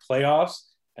meet in the playoffs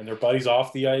and their buddies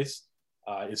off the ice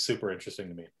is super interesting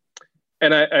to me.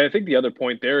 And I think the other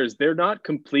point there is they're not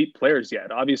complete players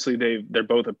yet. Obviously, they're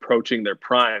both approaching their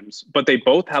primes, but they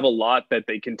both have a lot that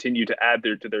they continue to add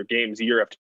to their games year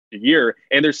after year,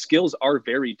 and their skills are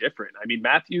very different. I mean,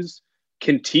 Matthews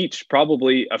can teach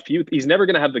probably a few. McDavid's never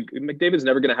going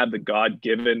to have the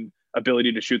God-given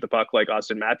ability to shoot the puck like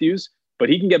Austin Matthews, but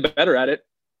he can get better at it.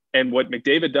 And what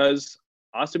McDavid does,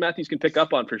 Austin Matthews can pick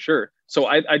up on for sure. So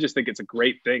I just think it's a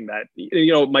great thing that,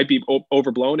 it might be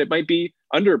overblown. It might be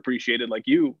underappreciated like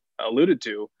you alluded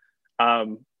to.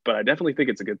 But I definitely think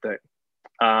it's a good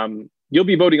thing. You'll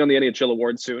be voting on the NHL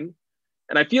awards soon.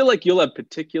 And I feel like you'll have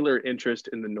particular interest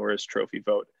in the Norris Trophy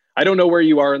vote. I don't know where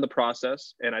you are in the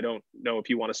process, and I don't know if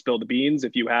you want to spill the beans,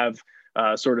 if you have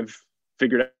sort of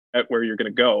figured out where you're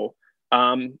going to go.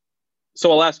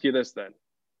 So I'll ask you this then.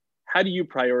 How do you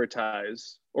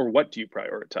prioritize, or what do you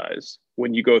prioritize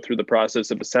when you go through the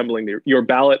process of assembling your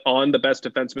ballot on the best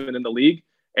defenseman in the league?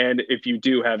 And if you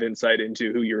do have insight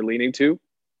into who you're leaning to,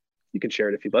 you can share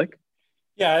it if you'd like.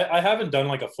 Yeah, I haven't done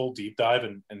like a full deep dive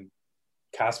and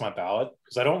cast my ballot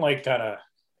because I don't like kind of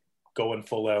going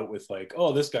full out with like,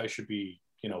 oh, this guy should be,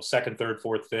 second, third,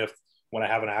 fourth, fifth when I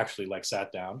haven't actually like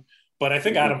sat down. But I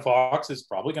think Adam Fox is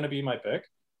probably going to be my pick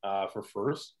for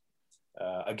first.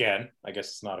 Again, I guess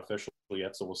it's not official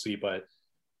yet, so we'll see, but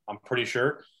I'm pretty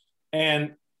sure.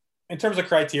 And in terms of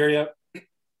criteria,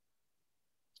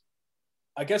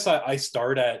 I guess I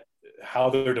start at how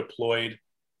they're deployed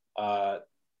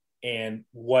and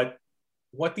what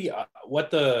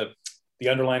the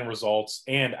underlying results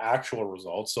and actual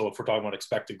results. So if we're talking about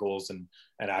expected goals and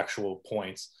actual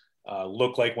points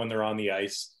look like when they're on the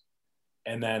ice.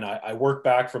 And then I work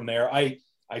back from there. I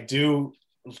do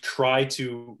try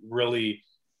to really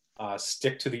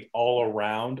stick to the all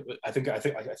around. I think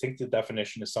the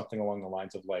definition is something along the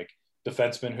lines of like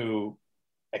defenseman who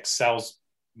excels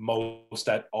most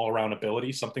at all around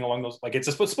ability, something along those. Like it's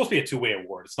supposed to be a two-way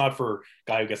award. It's not for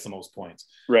guy who gets the most points.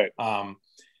 Right.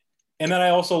 And then I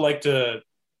also like to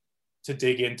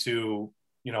dig into,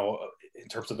 in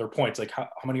terms of their points, like how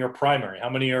many are primary, how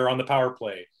many are on the power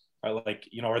play, or like,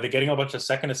 are they getting a bunch of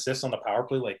second assists on the power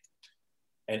play, like,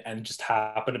 and just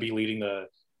happen to be leading the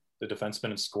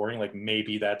defenseman in scoring. Like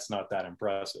maybe that's not that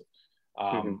impressive.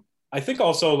 I think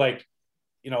also like,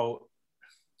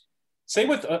 same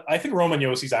with, I think Roman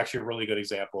Josi actually a really good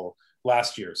example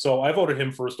last year. So I voted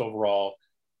him first overall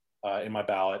in my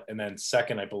ballot. And then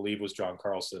second, I believe, was John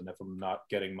Carlson, if I'm not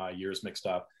getting my years mixed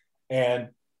up. And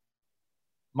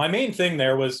my main thing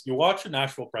there was you watch a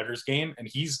Nashville Predators game and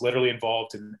he's literally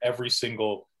involved in every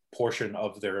single portion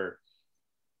of their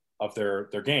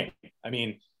game. I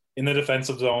mean, in the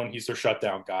defensive zone, he's their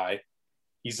shutdown guy.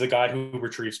 He's the guy who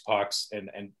retrieves pucks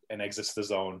and exits the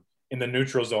zone. In the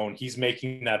neutral zone, he's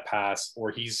making that pass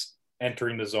or he's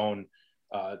entering the zone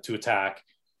to attack.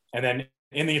 And then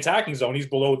in the attacking zone, he's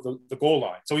below the goal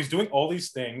line. So he's doing all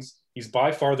these things. He's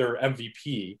by far their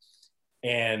MVP.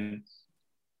 And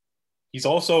he's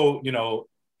also, an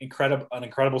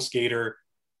incredible skater,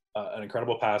 an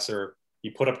incredible passer. He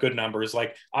put up good numbers.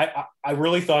 Like I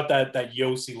really thought that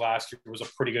Josi last year was a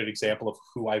pretty good example of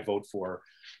who I vote for,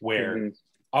 where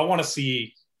I want to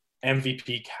see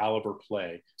MVP caliber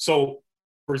play. So,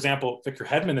 for example, Victor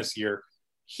Hedman this year,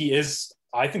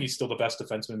 I think he's still the best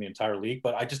defenseman in the entire league,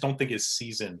 but I just don't think his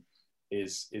season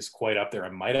is quite up there. I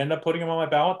might end up putting him on my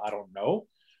ballot. I don't know.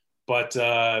 But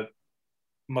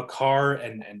Makar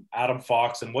and Adam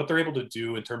Fox and what they're able to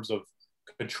do in terms of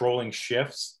controlling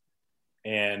shifts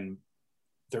and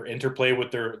their interplay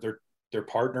with their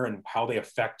partner and how they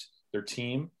affect their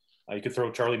team. You could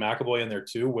throw Charlie McAvoy in there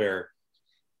too, where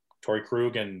Torrey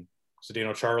Krug and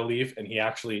Zdeno Chara leave, and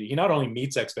he not only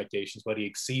meets expectations, but he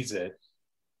exceeds it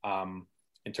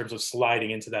in terms of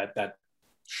sliding into that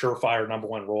surefire number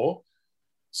one role.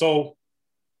 So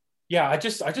yeah, I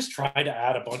just try to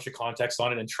add a bunch of context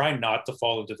on it and try not to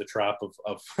fall into the trap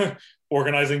of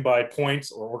organizing by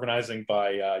points or organizing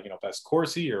by best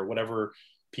Corsi or whatever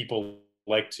people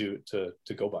like to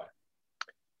go by.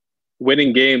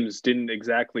 Winning games didn't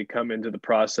exactly come into the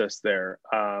process there.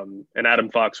 And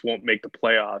Adam Fox won't make the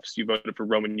playoffs. You voted for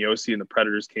Roman Josi and the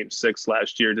Predators came 6th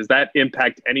last year. Does that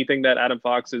impact anything that Adam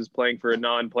Fox is playing for a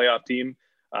non-playoff team?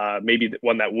 Maybe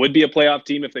one that would be a playoff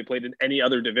team if they played in any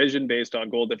other division based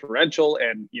on goal differential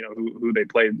and who they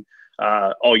played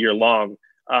all year long.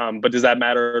 But does that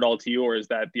matter at all to you, or is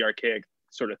that the archaic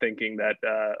sort of thinking that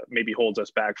maybe holds us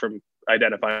back from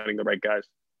identifying the right guys?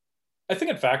 I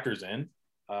think it factors in.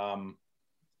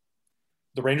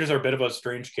 The Rangers are a bit of a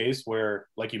strange case where,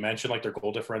 like you mentioned, like their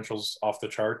goal differentials off the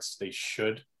charts. They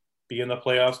should be in the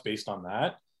playoffs based on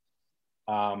that.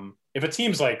 If a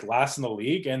team's like last in the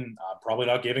league and probably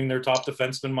not giving their top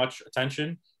defenseman much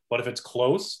attention, but if it's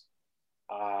close,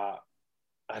 I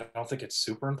don't think it's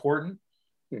super important.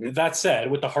 Mm-hmm. That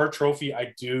said, with the Hart Trophy,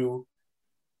 I do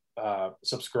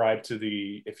subscribe to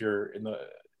if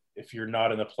you're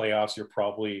not in the playoffs, you're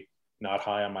probably not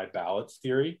high on my ballot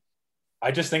theory.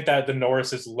 I just think that the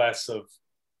Norris is less of,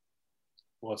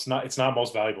 it's not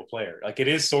most valuable player. Like it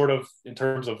is sort of in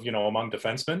terms of, among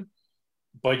defensemen,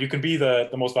 but you can be the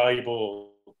most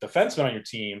valuable defenseman on your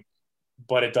team,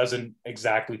 but it doesn't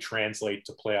exactly translate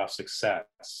to playoff success.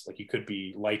 Like you could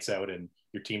be lights out and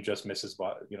your team just misses,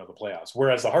 the playoffs.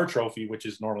 Whereas the Hart Trophy, which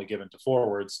is normally given to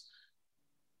forwards,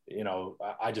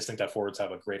 I just think that forwards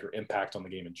have a greater impact on the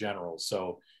game in general.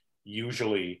 So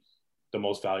usually the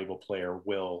most valuable player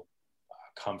will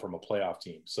come from a playoff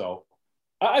team. So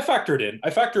I factor it in. I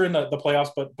factor in the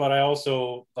playoffs, but I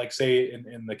also, like, say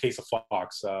in the case of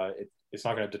Fox, it's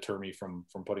not going to deter me from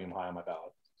putting him high on my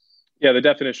ballot. Yeah, the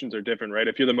definitions are different, right?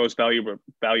 If you're the most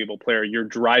valuable player, you're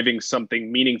driving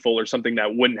something meaningful or something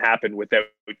that wouldn't happen without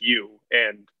you.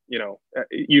 And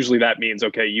usually that means,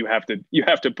 okay, you have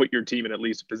to put your team in at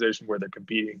least a position where they're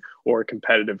competing or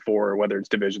competitive for, whether it's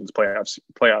divisions,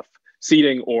 playoff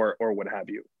seeding, or what have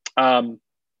you.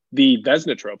 The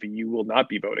Vezina Trophy you will not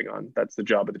be voting on. That's the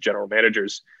job of the general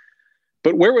managers.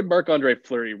 But where would Marc-Andre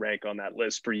Fleury rank on that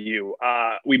list for you?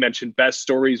 We mentioned best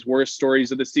stories, worst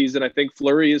stories of the season. I think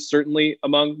Fleury is certainly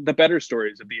among the better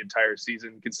stories of the entire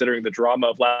season, considering the drama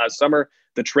of last summer,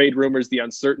 the trade rumors, the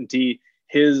uncertainty,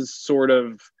 his sort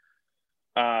of,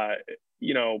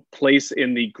 place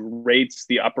in the greats,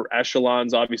 the upper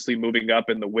echelons, obviously moving up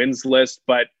in the wins list.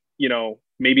 But,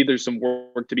 maybe there's some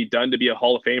work to be done to be a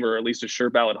Hall of Famer, or at least a sure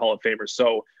ballot Hall of Famer.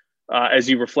 So, as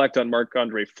you reflect on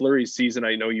Marc-Andre Fleury's season,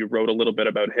 I know you wrote a little bit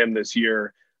about him this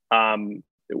year.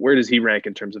 Where does he rank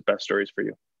in terms of best stories for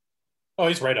you? Oh,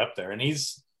 he's right up there. And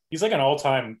he's like an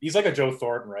all-time, he's like a Joe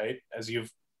Thornton, right? As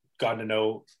you've gotten to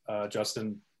know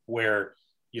Justin, where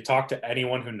you talk to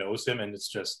anyone who knows him and it's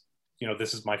just,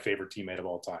 this is my favorite teammate of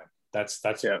all time. That's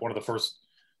one of the first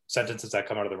sentences that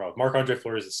come out of their mouth. Marc-Andre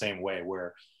Fleury is the same way,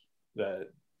 where the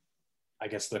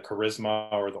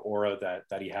charisma or the aura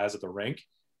that he has at the rink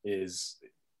is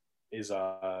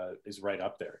right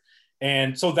up there.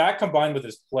 And so that combined with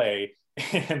his play,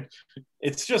 and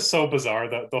it's just so bizarre,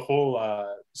 the whole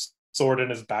sword in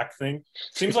his back thing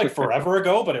seems like forever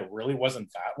ago, but it really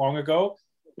wasn't that long ago.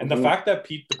 And the fact that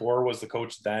Pete DeBoer was the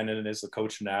coach then and is the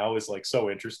coach now is like so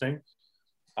interesting.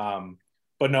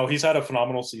 But no, he's had a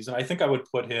phenomenal season. I think I would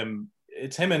put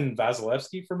it's him and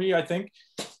Vasilevsky for me, I think,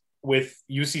 with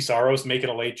UC Saros making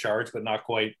a late charge, but not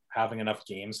quite having enough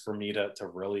games for me to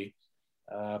really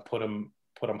put him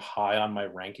high on my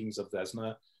rankings of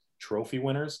Vezina Trophy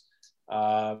winners.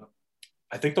 I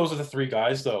think those are the three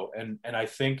guys, though. And I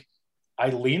think I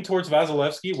lean towards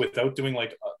Vasilevsky without doing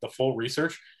like the full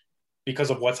research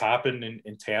because of what's happened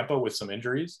in Tampa with some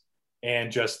injuries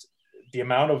and just the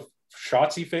amount of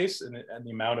shots he faced and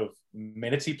the amount of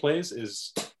minutes he plays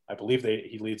is, I believe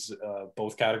he leads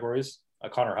both categories.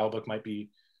 Connor Hellebuyck might be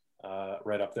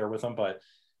right up there with him, but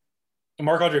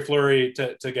Marc-Andre Fleury,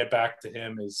 to get back to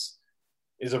him, is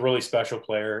a really special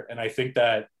player. And I think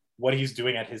that what he's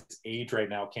doing at his age right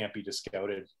now can't be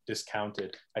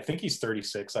discounted. I think he's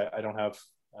 36. I don't have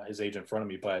his age in front of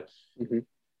me, but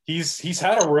he's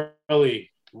had a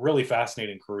really, really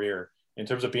fascinating career in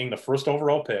terms of being the first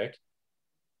overall pick,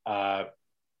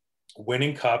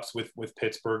 winning cups with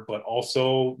Pittsburgh, but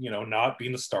also, not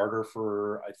being the starter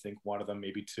for, I think, one of them,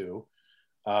 maybe two.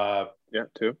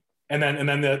 Two. And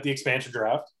then the expansion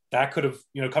draft, that could have,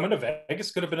 coming to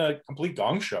Vegas could have been a complete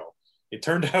gong show. It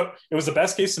turned out it was the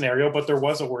best case scenario, but there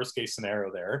was a worst case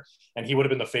scenario there, and he would have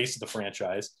been the face of the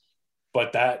franchise.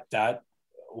 But that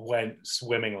went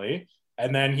swimmingly,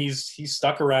 and then he's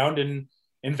stuck around in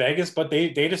Vegas. But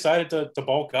they decided to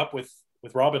bulk up with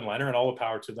Robin Lehner, and all the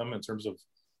power to them in terms of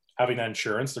having that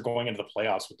insurance. They're going into the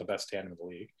playoffs with the best tandem in the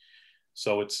league,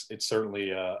 so it's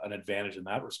certainly an advantage in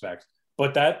that respect.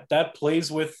 But that plays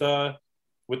with the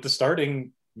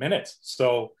starting minutes.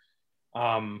 So,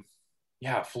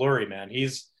 Fleury, man,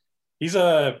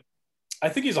 I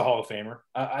think he's a Hall of Famer.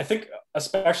 I think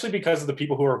especially because of the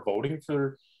people who are voting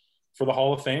for the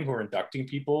Hall of Fame, who are inducting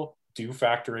people, do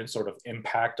factor in sort of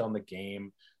impact on the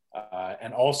game,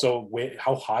 and also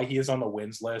how high he is on the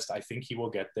wins list. I think he will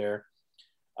get there.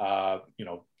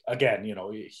 Again,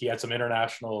 he had some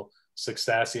international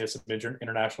success. He had some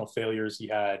international failures. He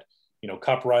had,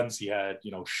 cup runs. He had,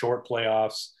 short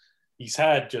playoffs. He's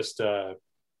had just a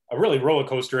really roller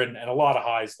coaster and a lot of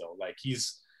highs, though. Like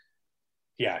he's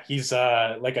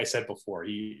like I said before,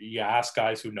 you ask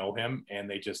guys who know him, and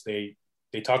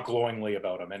they talk glowingly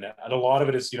about him. And a lot of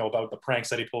it is, about the pranks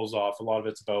that he pulls off. A lot of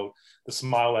it's about the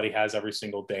smile that he has every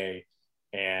single day,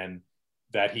 and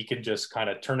that he can just kind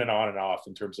of turn it on and off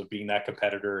in terms of being that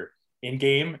competitor in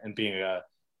game and being a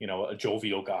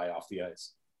jovial guy off the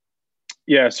ice.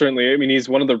 Yeah, certainly. I mean, he's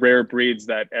one of the rare breeds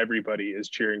that everybody is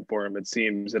cheering for him, it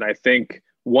seems. And I think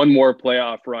one more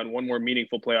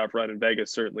meaningful playoff run in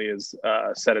Vegas certainly has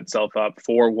set itself up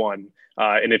for one.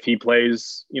 And if he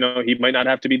plays, he might not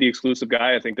have to be the exclusive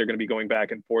guy. I think they're going to be going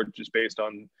back and forth just based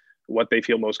on what they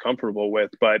feel most comfortable with.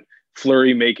 But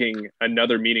Fleury making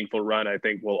another meaningful run, I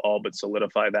think, will all but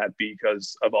solidify that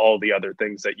because of all the other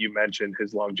things that you mentioned,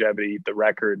 his longevity, the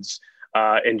records,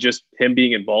 and just him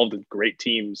being involved in great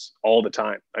teams all the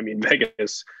time. I mean,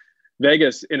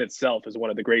 Vegas in itself is one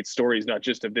of the great stories, not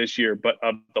just of this year, but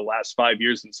of the last 5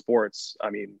 years in sports. I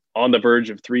mean, on the verge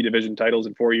of 3 division titles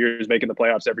in 4 years, making the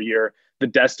playoffs every year, the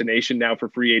destination now for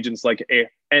free agents, like a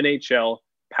NHL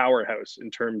powerhouse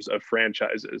in terms of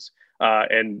franchises.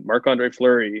 And Marc-Andre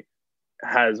Fleury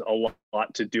has a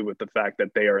lot to do with the fact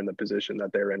that they are in the position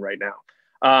that they're in right now.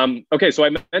 Okay, so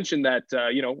I mentioned that,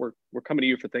 we're coming to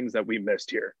you for things that we missed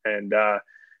here. And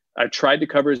I tried to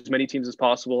cover as many teams as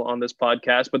possible on this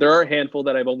podcast, but there are a handful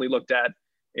that I've only looked at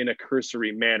in a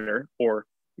cursory manner or,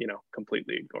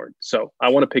 completely ignored. So I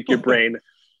want to pick your brain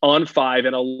on 5,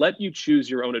 and I'll let you choose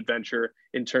your own adventure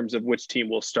in terms of which team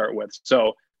we'll start with.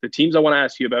 So the teams I want to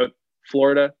ask you about: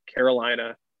 Florida,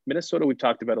 Carolina, Minnesota we've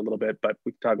talked about a little bit, but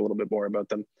we can talk a little bit more about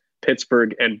them.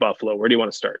 Pittsburgh and Buffalo. Where do you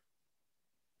want to start?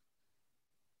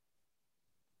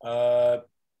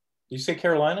 You say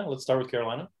Carolina? Let's start with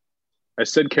Carolina. I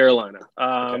said Carolina.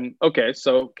 Okay,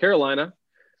 so Carolina,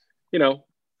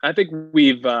 I think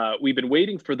we've been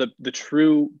waiting for the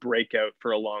true breakout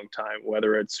for a long time,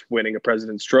 whether it's winning a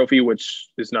President's Trophy, which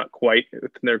is not quite within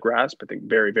their grasp, I think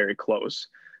very, very close.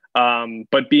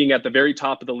 But being at the very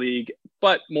top of the league,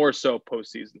 but more so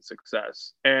postseason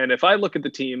success. And if I look at the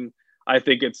team, I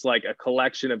think it's like a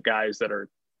collection of guys that are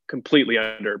completely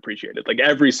underappreciated. Like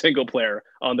every single player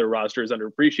on their roster is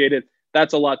underappreciated.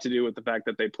 That's a lot to do with the fact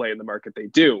that they play in the market they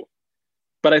do.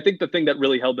 But I think the thing that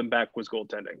really held them back was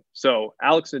goaltending. So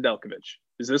Alex Nedeljkovic,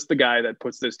 is this the guy that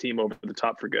puts this team over the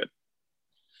top for good?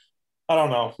 I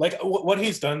don't know. Like what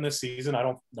he's done this season, I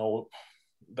don't know.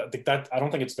 I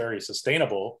don't think it's very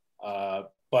sustainable.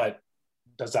 But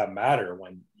does that matter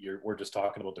when we're just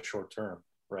talking about the short term,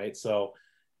 right? So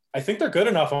I think they're good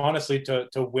enough, honestly, to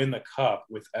win the cup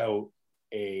without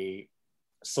a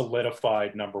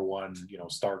solidified number one,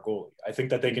 star goalie. I think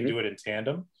that they can do it in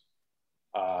tandem.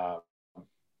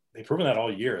 They've proven that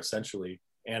all year, essentially.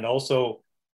 And also,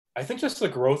 I think just the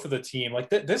growth of the team, like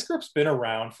this group's been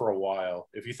around for a while.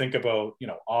 If you think about,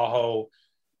 Aho,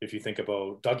 if you think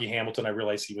about Dougie Hamilton, I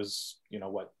realize he was,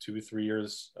 2-3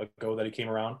 years ago that he came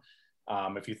around.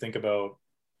 If you think about,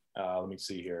 let me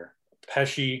see here,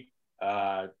 Pesci,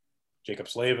 Jacob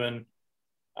Slavin,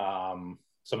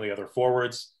 some of the other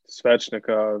forwards.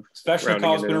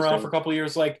 Svechnikov's been around for a couple of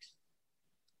years. Like,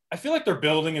 I feel like they're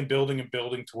building and building and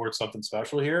building towards something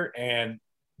special here. And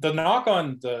the knock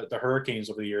on the Hurricanes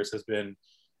over the years has been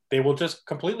they will just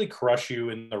completely crush you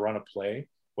in the run of play,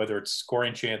 whether it's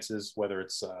scoring chances, whether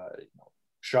it's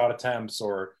shot attempts,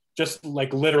 or just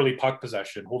like literally puck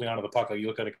possession, holding onto the puck. Like, you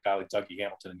look at a guy like Dougie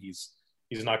Hamilton, and he's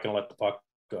not going to let the puck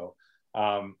go.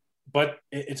 But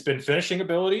it's been finishing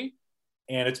ability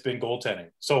and it's been goaltending.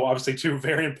 So obviously two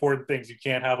very important things. You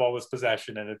can't have all this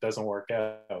possession and it doesn't work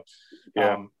out.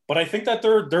 Yeah. But I think that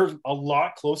they're a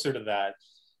lot closer to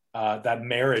that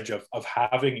marriage of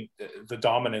having the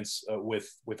dominance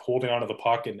with holding onto the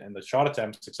puck and the shot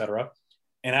attempts, etc.,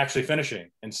 and actually finishing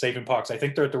and saving pucks. I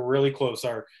think they're really close.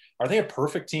 Are they a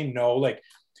perfect team? No. Like,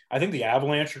 I think the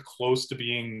Avalanche are close to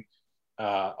being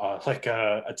like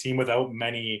a team without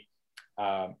many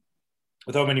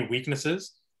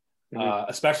weaknesses,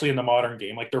 especially in the modern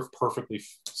game. Like, they're perfectly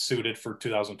suited for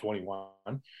 2021.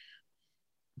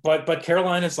 But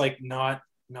Carolina is like not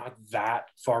that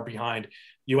far behind.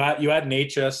 You add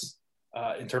Necas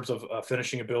in terms of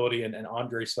finishing ability and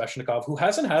Andrei Svechnikov, who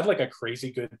hasn't had like a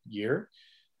crazy good year,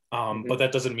 but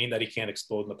that doesn't mean that he can't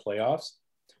explode in the playoffs.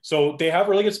 So they have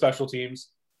really good special teams.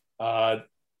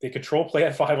 They control play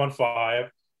at 5-on-5,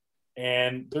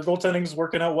 and their goaltending is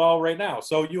working out well right now.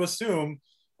 So you assume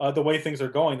the way things are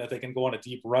going that they can go on a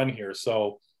deep run here.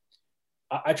 So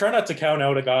I try not to count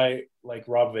out a guy like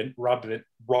Rob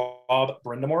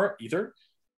Brindamore either.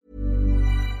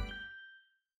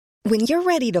 When you're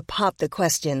ready to pop the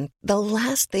question, the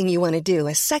last thing you want to do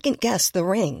is second-guess the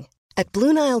ring. At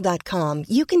BlueNile.com,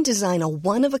 you can design a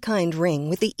one-of-a-kind ring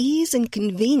with the ease and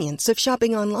convenience of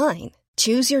shopping online.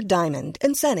 Choose your diamond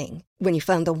and setting. When you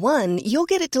find the one, you'll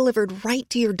get it delivered right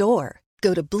to your door.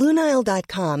 Go to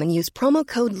BlueNile.com and use promo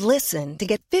code LISTEN to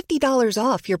get $50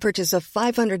 off your purchase of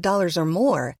 $500 or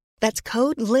more. That's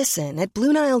code LISTEN at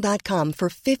BlueNile.com for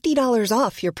 $50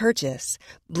 off your purchase.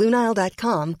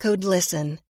 BlueNile.com, code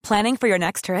LISTEN. Planning for your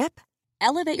next trip?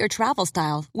 Elevate your travel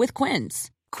style with Quince.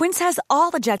 Quince has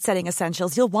all the jet-setting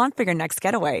essentials you'll want for your next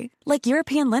getaway, like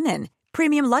European linen,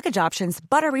 premium luggage options,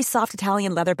 buttery soft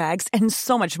Italian leather bags, and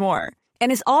so much more.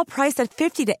 And is all priced at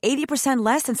 50 to 80%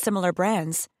 less than similar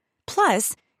brands.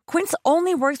 Plus, Quince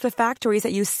only works with factories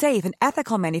that use safe and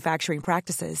ethical manufacturing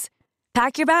practices.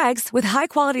 Pack your bags with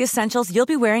high-quality essentials you'll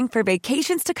be wearing for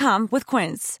vacations to come with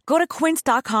Quince. Go to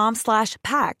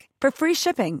quince.com/pack for free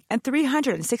shipping and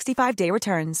 365-day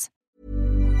returns.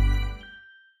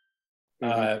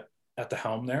 At the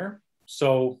helm there.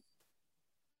 So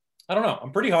I don't know.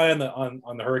 I'm pretty high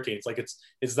on the Hurricanes. Like,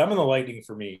 it's them and the Lightning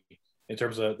for me in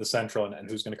terms of the Central and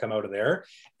who's going to come out of there.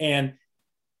 And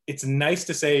it's nice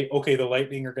to say, okay, the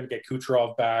Lightning are going to get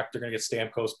Kucherov back. They're going to get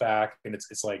Stamkos back. And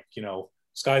it's like,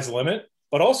 sky's the limit.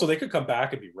 But also they could come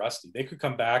back and be rusty. They could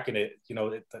come back and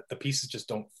the pieces just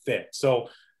don't fit. So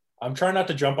I'm trying not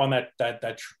to jump on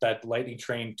that Lightning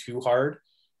train too hard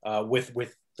with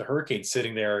the Hurricanes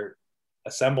sitting there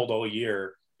assembled all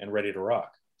year and ready to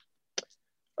rock.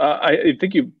 I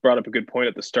think you brought up a good point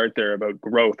at the start there about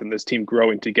growth and this team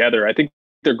growing together. I think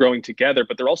they're growing together,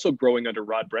 but they're also growing under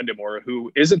Rod Brindamore,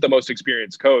 who isn't the most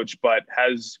experienced coach, but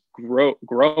has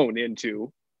grown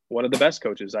into one of the best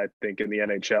coaches, I think, in the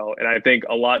NHL. And I think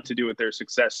a lot to do with their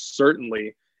success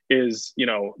certainly is,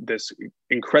 this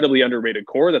incredibly underrated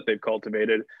core that they've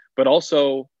cultivated, but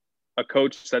also a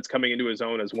coach that's coming into his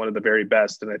own as one of the very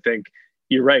best. And I think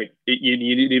you're right. You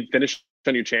need to finish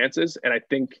on your chances. And I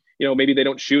think, maybe they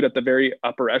don't shoot at the very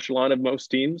upper echelon of most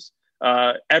teams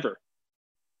ever.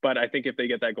 But I think if they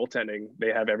get that goaltending,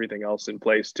 they have everything else in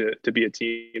place to be a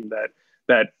team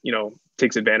that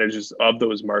takes advantages of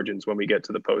those margins when we get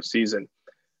to the postseason.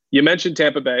 You mentioned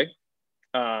Tampa Bay.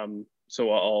 So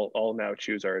I'll now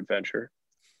choose our adventure.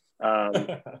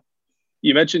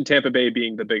 You mentioned Tampa Bay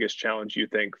being the biggest challenge you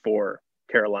think for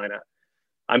Carolina.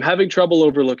 I'm having trouble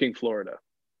overlooking Florida.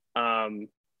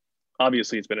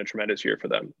 Obviously, it's been a tremendous year for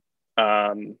them.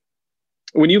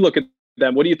 When you look at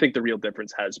them, what do you think the real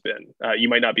difference has been? You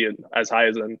might not be as high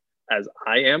as them as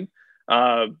I am,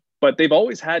 but they've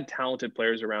always had talented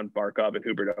players around Barkov and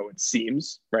Huberdeau, it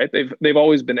seems, right? They've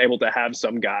always been able to have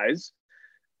some guys.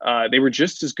 They were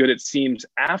just as good, it seems,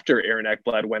 after Aaron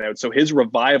Ekblad went out. So his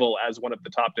revival as one of the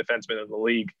top defensemen in the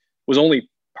league was only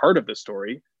part of the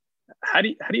story. How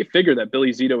do you figure that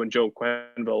Billy Zito and Joe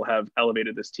Quenneville have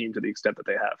elevated this team to the extent that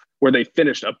they have, where they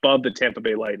finished above the Tampa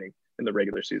Bay Lightning in the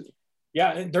regular season?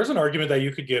 Yeah, and there's an argument that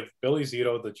you could give Billy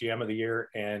Zito the GM of the year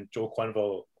and Joe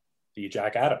Quenneville the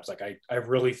Jack Adams. Like, I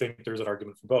really think there's an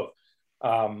argument for both.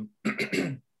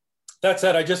 That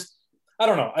said, I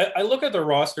don't know. I look at the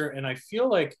roster and I feel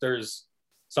like there's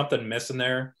something missing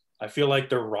there. I feel like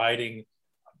they're riding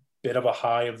a bit of a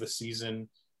high of the season.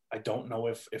 I don't know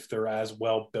if they're as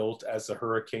well built as the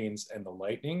Hurricanes and the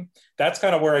Lightning. That's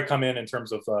kind of where I come in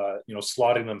terms of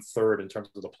slotting them third in terms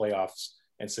of the playoffs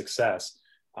and success.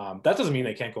 That doesn't mean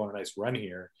they can't go on a nice run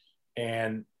here.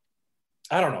 And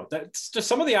I don't know. That's just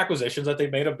some of the acquisitions that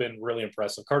they've made have been really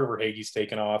impressive. Carter Verhaeghe's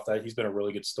taken off. That he's been a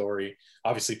really good story.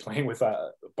 Obviously, playing with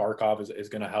Barkov is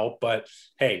going to help. But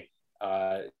hey,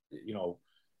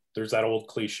 there's that old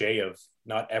cliche of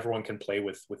not everyone can play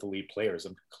with elite players,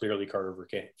 and clearly Carter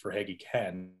Verhaeghe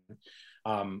can.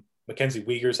 Mackenzie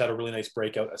Weegar's had a really nice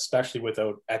breakout, especially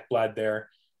without Ekblad there.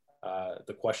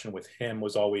 The question with him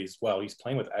was always, well, he's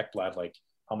playing with Ekblad. Like,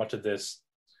 how much of this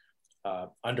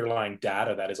underlying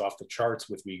data that is off the charts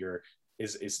with Weegar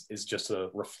is just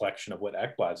a reflection of what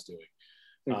Ekblad's doing?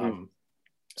 Mm-hmm.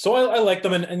 So I like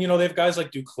them, and they've guys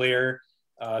like Duclair,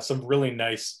 some really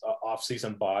nice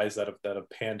off-season buys that have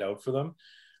panned out for them.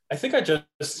 I think I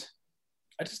just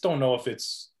don't know if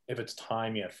it's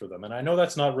time yet for them, and I know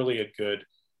that's not really a good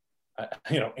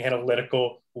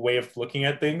analytical way of looking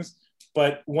at things.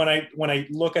 But when I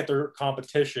look at their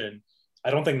competition, I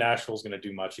don't think Nashville's going to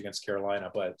do much against Carolina.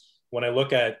 But when I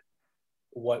look at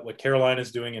what Carolina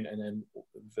is doing and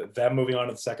them moving on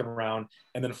to the second round,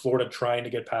 and then Florida trying to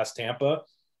get past Tampa,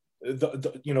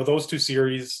 those two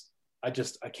series, I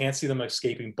can't see them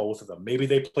escaping both of them. Maybe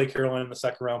they play Carolina in the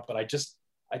second round, but I just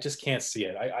can't see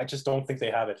it. I just don't think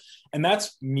they have it. And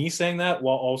that's me saying that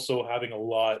while also having a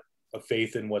lot of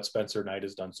faith in what Spencer Knight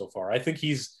has done so far. I think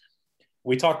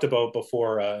we talked about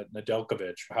before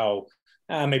Nedeljkovic, how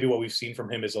maybe what we've seen from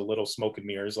him is a little smoke and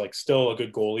mirrors, like still a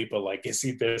good goalie, but like, is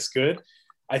he this good?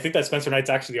 I think that Spencer Knight's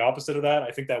actually the opposite of that.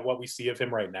 I think that what we see of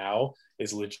him right now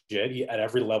is legit. At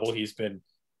every level, he's been,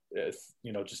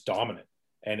 just dominant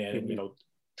and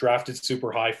drafted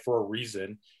super high for a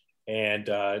reason. And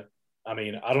I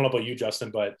don't know about you,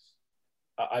 Justin, but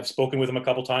I've spoken with him a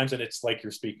couple times, and it's like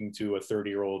you're speaking to a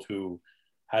 30-year-old who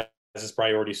has his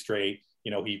priorities straight.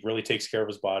 He really takes care of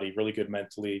his body, really good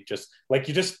mentally. Just like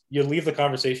you leave the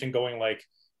conversation going like,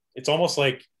 it's almost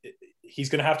like he's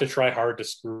going to have to try hard to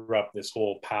screw up this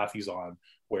whole path he's on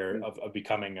of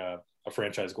becoming a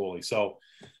franchise goalie. So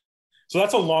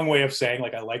that's a long way of saying,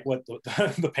 like, I like what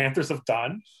the Panthers have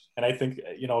done. And I think,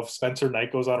 if Spencer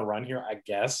Knight goes on a run here, I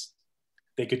guess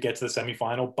they could get to the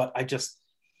semifinal, but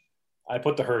I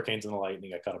put the Hurricanes and the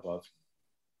Lightning a cut above.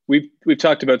 We've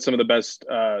talked about some of the best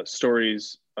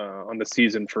stories on the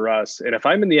season for us. And if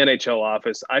I'm in the NHL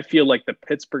office, I feel like the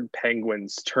Pittsburgh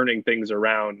Penguins turning things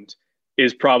around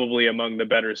is probably among the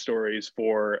better stories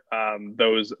for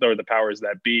those or the powers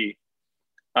that be.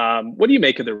 What do you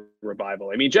make of the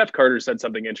revival? I mean, Jeff Carter said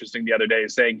something interesting the other day,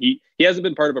 saying he hasn't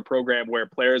been part of a program where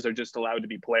players are just allowed to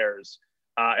be players.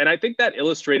 And I think that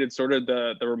illustrated sort of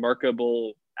the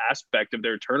remarkable aspect of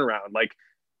their turnaround. Like,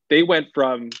 they went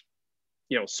from,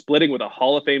 splitting with a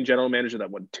Hall of Fame general manager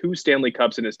that won 2 Stanley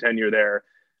Cups in his tenure there,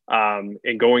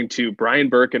 and going to Brian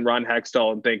Burke and Ron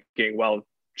Hextall and thinking, well,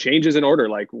 change is in order.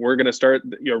 Like, we're going to start,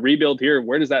 rebuild here.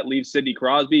 Where does that leave Sidney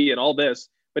Crosby and all this?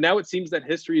 But now it seems that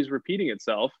history is repeating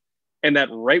itself, and that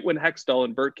right when Hextall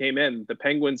and Burke came in, the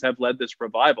Penguins have led this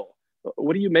revival.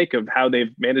 What do you make of how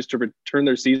they've managed to return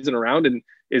their season around? And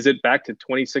is it back to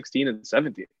 2016 and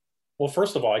 17? Well,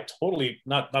 first of all, I totally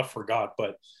not forgot,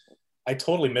 but I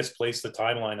totally misplaced the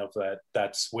timeline of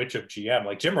that switch of GM.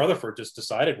 Like, Jim Rutherford just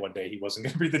decided one day he wasn't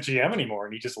going to be the GM anymore,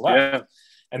 and he just left. Yeah.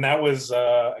 And that was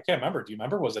I can't remember. Do you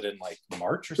remember? Was it in like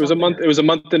March or something? It was a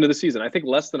month into the season. I think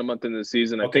less than a month into the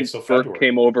season. Okay, I think Burke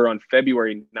came over on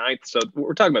February 9th. So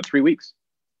we're talking about 3 weeks.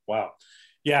 Wow.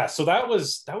 Yeah. So that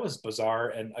was bizarre.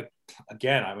 And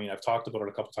again, I mean, I've talked about it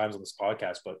a couple times on this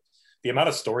podcast, but the amount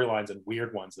of storylines and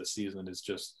weird ones this season is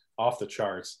just off the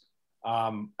charts.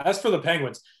 As for the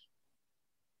Penguins,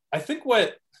 I think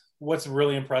what's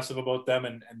really impressive about them,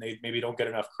 and they maybe don't get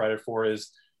enough credit for,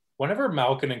 is whenever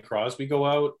Malkin and Crosby go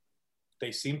out,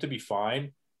 they seem to be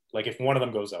fine. Like, if one of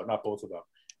them goes out, not both of them.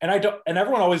 And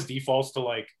everyone always defaults to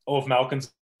like, oh, if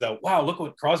Malkin's out, wow, look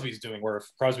what Crosby's doing. Or if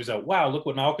Crosby's out, wow, look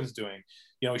what Malkin's doing.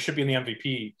 He should be in the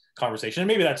MVP conversation. And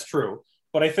maybe that's true.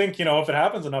 But I think, if it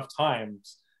happens enough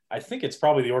times, I think it's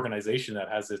probably the organization that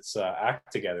has its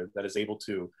act together that is able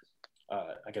to,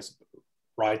 I guess,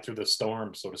 ride through the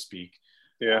storm, so to speak.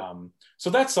 Yeah. So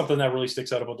that's something that really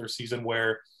sticks out about their season,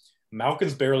 where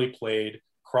Malkin's barely played.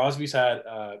 Crosby's had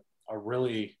a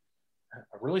really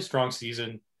strong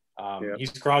season.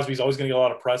 Crosby's always going to get a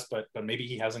lot of press, but maybe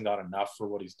he hasn't got enough for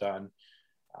what he's done.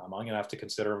 I'm going to have to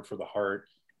consider him for the Hart.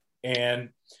 And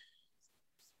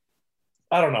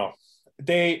I don't know.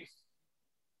 They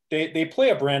play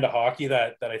a brand of hockey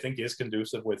that I think is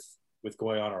conducive with with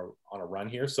going on a run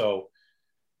here. So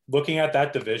looking at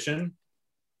that division,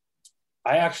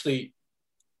 I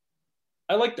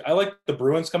like the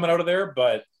Bruins coming out of there,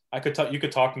 but you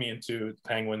could talk me into the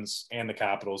Penguins and the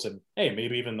Capitals, and hey,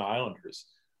 maybe even the Islanders,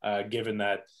 given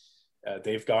that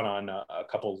they've gone on a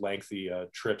couple lengthy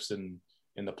trips in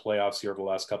the playoffs here over the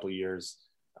last couple of years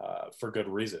for good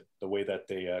reason. The way that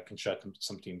they can shut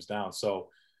some teams down. So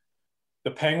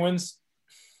the Penguins,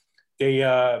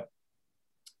 they've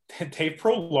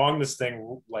prolonged this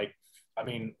thing. Like, I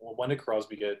mean, when did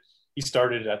Crosby get? He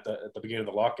started at the beginning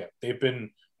of the lockout. They've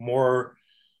been more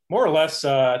or less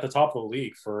at the top of the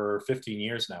league for 15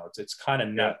 years now. It's kind of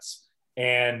nuts.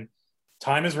 And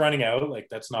time is running out. Like,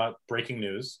 that's not breaking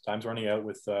news. Time's running out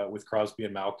with Crosby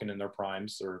and Malkin in their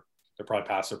primes, or they're probably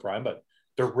past their prime, but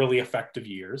they're really effective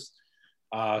years.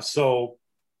 So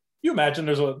you imagine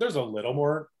there's a little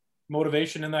more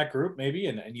motivation in that group, maybe,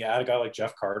 and you add a guy like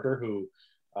Jeff Carter, who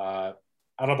I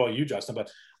don't know about you, Justin, but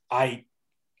I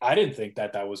didn't think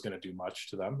that was going to do much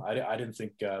to them. I didn't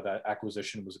think that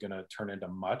acquisition was going to turn into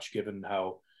much, given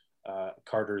how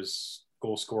Carter's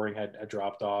goal scoring had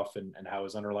dropped off and how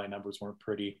his underlying numbers weren't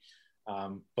pretty.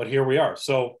 But here we are.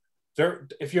 So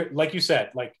if you're, like you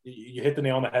said, like you hit the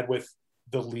nail on the head with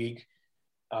the league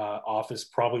office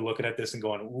probably looking at this and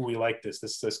going, "Ooh, we like this.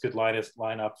 This could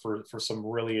line up for some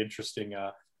really interesting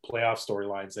playoff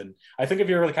storylines." And I think if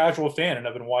you're a casual fan and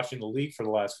have been watching the league for the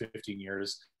last 15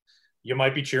 years, you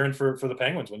might be cheering for the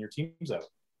Penguins when your team's out.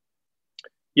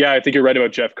 Yeah, I think you're right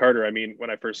about Jeff Carter. I mean, when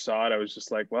I first saw it, I was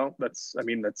just like, well, that's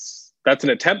an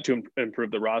attempt to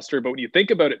improve the roster. But when you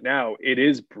think about it now, it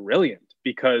is brilliant,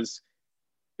 because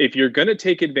if you're going to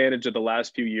take advantage of the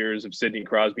last few years of Sidney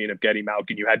Crosby and of Evgeny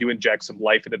Malkin, you had to inject some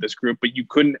life into this group, but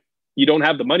you don't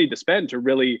have the money to spend to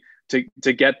really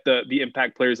to get the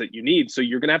impact players that you need. So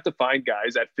you're going to have to find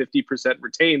guys at 50%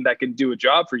 retained that can do a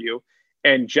job for you.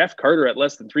 And Jeff Carter at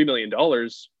less than $3 million,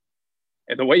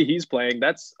 and the way he's playing,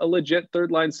 that's a legit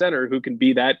third line center who can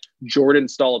be that Jordan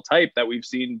Staal type that we've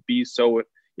seen be so,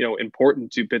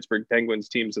 important to Pittsburgh Penguins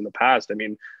teams in the past. I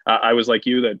mean, I was like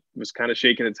you, that was kind of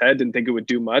shaking its head, didn't think it would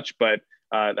do much, but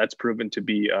that's proven to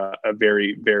be a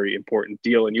very, very important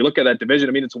deal. And you look at that division,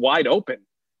 I mean, it's wide open.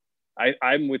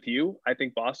 I'm with you. I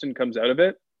think Boston comes out of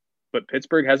it, but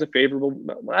Pittsburgh has a favorable,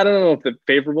 I don't know if the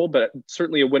favorable, but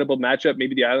certainly a winnable matchup.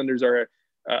 Maybe the Islanders are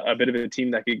a bit of a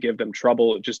team that could give them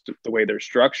trouble, just the way they're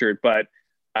structured. But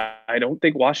I don't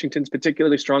think Washington's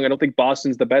particularly strong. I don't think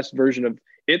Boston's the best version of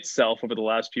itself over the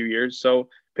last few years. So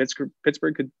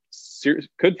Pittsburgh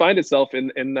could find itself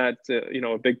in that,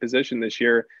 a big position this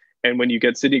year. And when you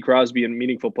get Sidney Crosby in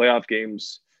meaningful playoff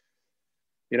games,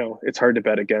 it's hard to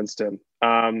bet against him.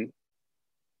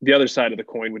 The other side of the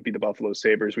coin would be the Buffalo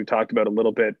Sabres. We talked about a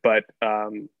little bit, but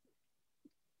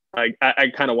I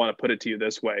kind of want to put it to you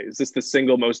this way. Is this the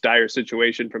single most dire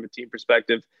situation from a team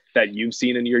perspective that you've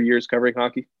seen in your years covering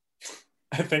hockey?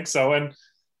 I think so. And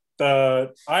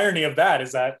the irony of that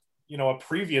is that, a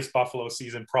previous Buffalo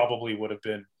season probably would have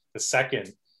been the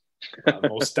second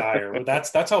most dire.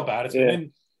 That's how bad it's been.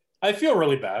 And I feel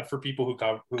really bad for people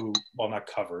who not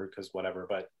cover, because whatever,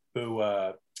 but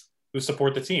who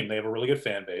support the team. They have a really good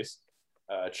fan base.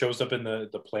 It shows up in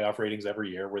the playoff ratings every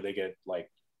year, where they get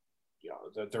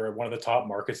they're one of the top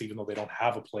markets, even though they don't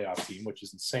have a playoff team, which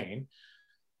is insane.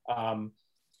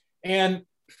 And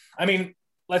I mean,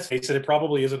 let's face it, it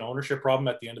probably is an ownership problem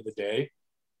at the end of the day.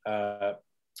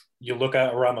 You look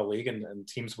at around the league, and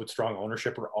teams with strong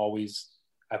ownership are always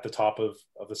at the top of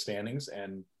the standings,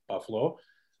 and Buffalo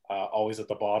always at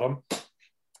the bottom.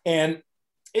 And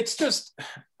it's just,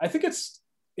 I think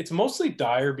it's mostly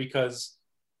dire because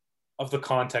of the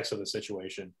context of the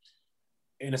situation,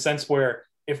 in a sense where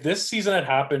if this season had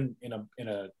happened in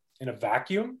a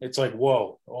vacuum, it's like,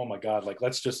 whoa, oh my God, like,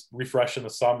 let's just refresh in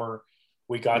the summer.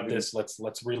 We got this.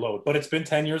 Let's reload. But it's been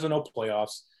 10 years of no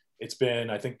playoffs. It's been,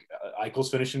 I think,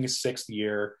 Eichel's finishing his 6th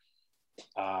year.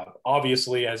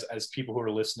 Obviously, as people who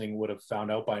are listening would have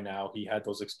found out by now, he had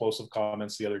those explosive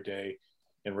comments the other day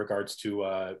in regards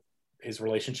to his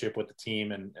relationship with the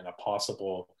team and a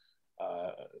possible,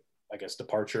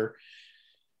 departure.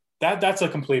 That's a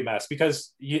complete mess,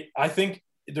 because I think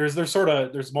there's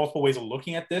multiple ways of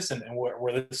looking at this and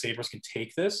where the Sabres can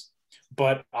take this.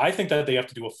 But I think that they have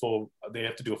to do a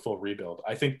full rebuild.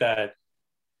 I think that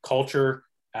culture,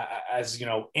 as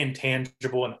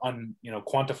intangible and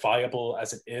quantifiable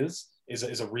as it is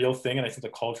a real thing. And I think the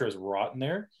culture is rotten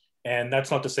there. And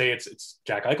that's not to say it's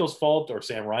Jack Eichel's fault or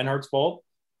Sam Reinhart's fault,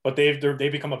 but they've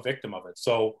become a victim of it.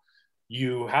 So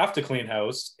you have to clean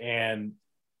house. And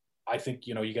I think,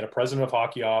 you get a president of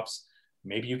hockey ops.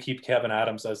 Maybe you keep Kevin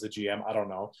Adams as the GM. I don't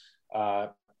know.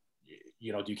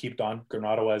 do you keep Don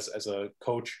Granato as a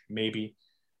coach? Maybe.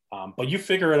 But you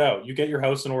figure it out. You get your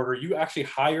house in order. You actually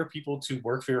hire people to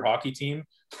work for your hockey team.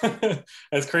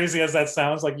 As crazy as that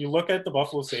sounds, like you look at the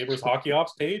Buffalo Sabres hockey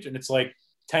ops page and it's like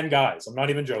 10 guys. I'm not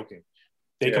even joking.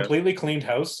 They completely cleaned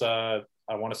house. I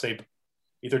want to say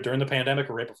either during the pandemic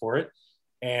or right before it.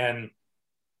 And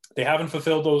they haven't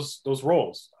fulfilled those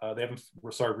roles. They haven't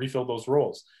refilled those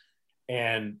roles.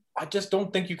 And I just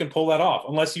don't think you can pull that off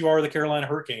unless you are the Carolina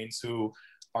Hurricanes, who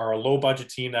are a low budget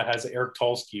team that has Eric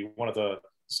Tulsky, one of the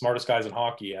smartest guys in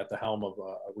hockey, at the helm of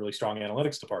a really strong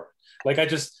analytics department. Like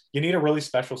you need a really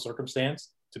special circumstance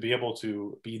to be able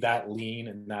to be that lean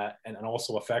and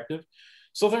also effective.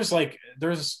 So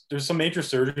there's some major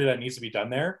surgery that needs to be done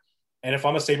there. And if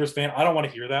I'm a Sabres fan, I don't want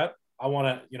to hear that. I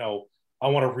want to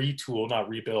retool, not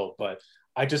rebuild. But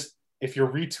if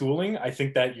you're retooling, I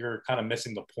think that you're kind of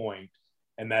missing the point,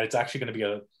 and that it's actually going to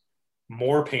be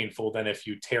more painful than if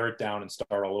you tear it down and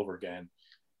start all over again.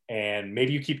 And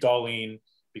maybe you keep Dahlin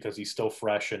because he's still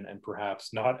fresh and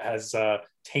perhaps not as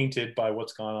tainted by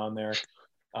what's gone on there.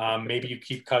 Maybe you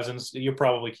keep Cousins. You'll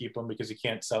probably keep him because you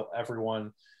can't sell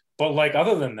everyone. But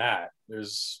other than that,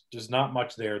 there's not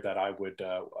much there that I would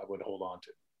hold on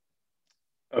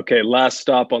to. Okay, last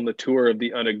stop on the tour of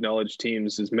the unacknowledged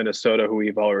teams is Minnesota, who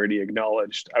we've already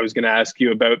acknowledged. I was going to ask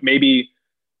you about maybe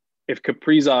if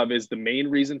Kaprizov is the main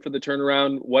reason for the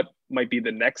turnaround, what might be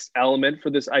the next element for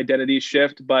this identity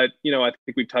shift? But, I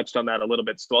think we've touched on that a little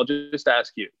bit. So I'll just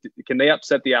ask you, can they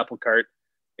upset the apple cart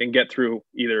and get through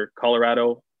either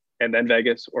Colorado and then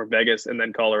Vegas, or Vegas and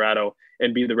then Colorado,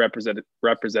 and be the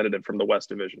representative from the West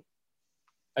Division?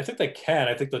 I think they can.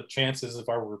 I think the chances, if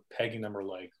I were pegging them, are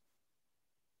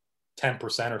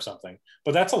 10% or something.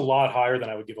 But that's a lot higher than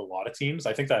I would give a lot of teams.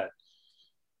 I think that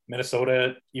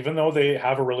Minnesota, even though they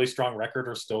have a really strong record,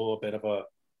 are still a bit of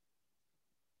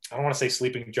I don't want to say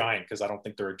sleeping giant because I don't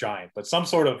think they're a giant, but some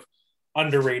sort of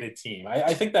underrated team.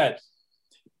 I think that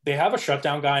they have a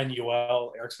shutdown guy in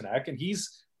UL, Eriksson Ek, and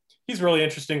he's really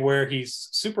interesting, where he's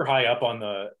super high up on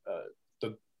the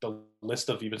list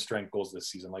of even strength goals this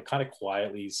season, kind of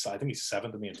quietly. I think he's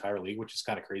 7th in the entire league, which is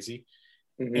kind of crazy.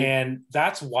 Mm-hmm. And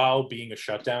that's while being a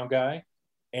shutdown guy.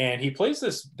 And he plays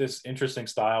this interesting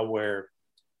style where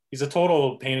he's a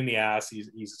total pain in the ass.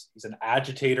 He's an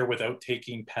agitator without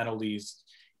taking penalties.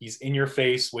 He's in your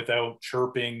face without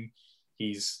chirping.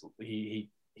 He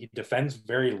defends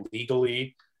very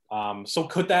legally. So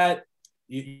could that,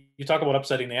 you talk about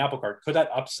upsetting the apple cart, could that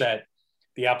upset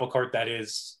the apple cart that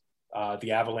is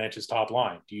the Avalanche's top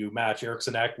line? Do you match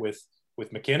Eriksson Ek with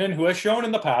McKinnon, who has shown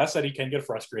in the past that he can get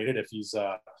frustrated if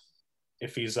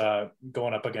he's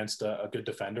going up against a good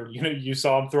defender? You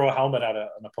saw him throw a helmet at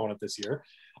an opponent this year.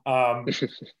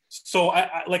 So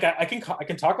I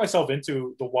can talk myself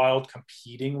into the Wild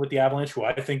competing with the Avalanche, who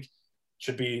I think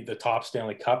should be the top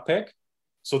Stanley Cup pick.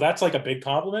 So that's a big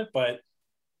compliment, but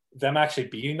them actually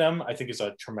beating them, I think, is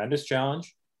a tremendous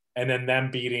challenge. And then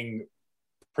them beating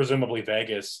presumably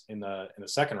Vegas in the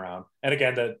second round. And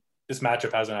again, this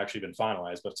matchup hasn't actually been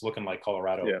finalized, but it's looking like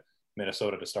Colorado,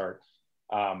 Minnesota to start.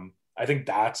 I think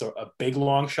that's a big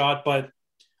long shot, but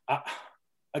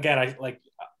again,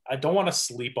 I don't want to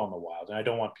sleep on the Wild, and I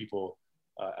don't want people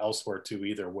elsewhere too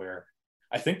either, where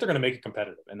I think they're going to make it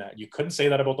competitive. And that you couldn't say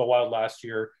that about the Wild last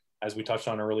year, as we touched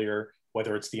on earlier,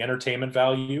 whether it's the entertainment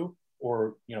value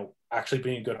or, actually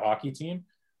being a good hockey team.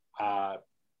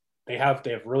 They have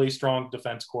really strong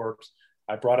defense corps.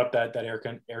 I brought up that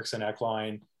Eriksson Ek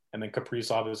line, and then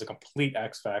Kaprizov is a complete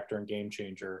X factor and game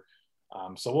changer.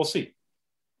 So we'll see.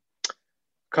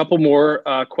 Couple more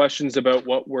questions about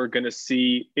what we're going to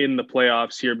see in the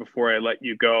playoffs here before I let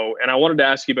you go. And I wanted to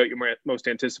ask you about your most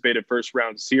anticipated first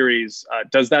round series.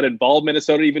 Does that involve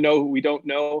Minnesota, even though we don't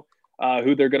know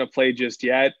who they're going to play just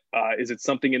yet? Is it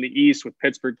something in the East with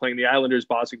Pittsburgh playing the Islanders,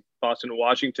 Boston and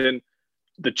Washington,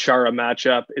 the Chara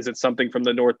matchup? Is it something from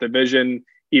the North Division,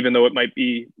 even though it might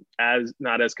be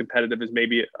not as competitive as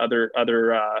maybe other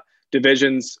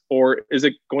divisions? Or is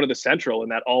it going to the Central in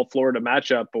that all Florida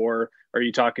matchup? Or are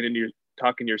you talking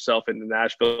yourself into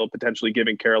Nashville, potentially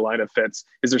giving Carolina fits?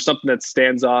 Is there something that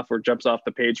stands off or jumps off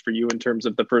the page for you in terms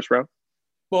of the first round?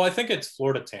 Well, I think it's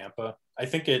Florida-Tampa. I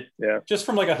think just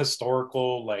from a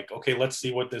historical, okay, let's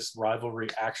see what this rivalry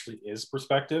actually is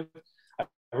perspective. I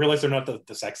realize they're not the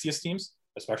sexiest teams,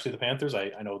 especially the Panthers.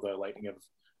 I know the Lightning have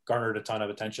garnered a ton of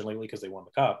attention lately because they won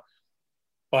the Cup.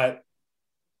 But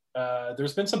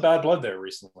there's been some bad blood there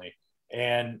recently.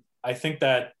 And I think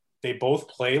that they both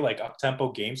play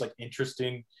up-tempo games,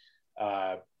 interesting,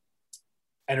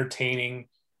 entertaining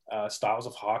styles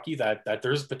of hockey that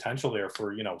there's potential there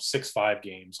for, 6-5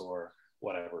 games or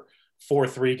whatever.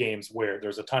 4-3 games where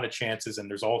there's a ton of chances and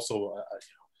there's also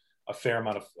a fair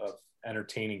amount of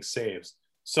entertaining saves.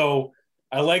 So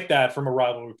I like that from a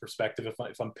rivalry perspective.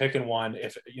 If I'm picking one,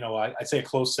 I'd say a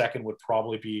close second would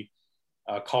probably be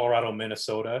Colorado,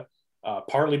 Minnesota,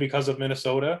 partly because of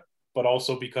Minnesota, but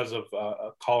also because of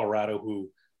Colorado, who,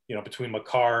 between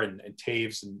Makar and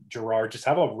Taves and Girard just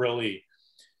have a really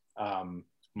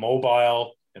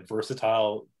mobile and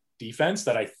versatile defense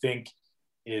that I think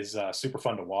is super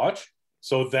fun to watch.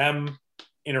 So them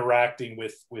interacting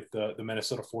with the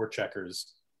Minnesota forecheckers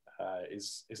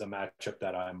is a matchup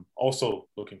that I'm also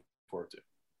looking forward to.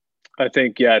 I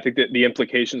think that the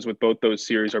implications with both those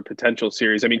series are potential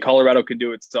series. I mean, Colorado could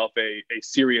do itself a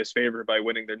serious favor by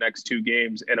winning their next 2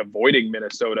 games and avoiding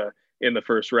Minnesota in the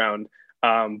first round.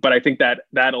 But I think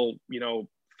that'll,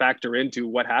 factor into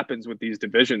what happens with these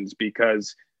divisions,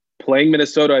 because playing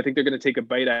Minnesota, I think they're going to take a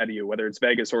bite out of you, whether it's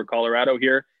Vegas or Colorado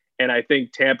here. And I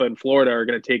think Tampa and Florida are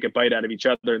going to take a bite out of each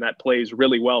other, and that plays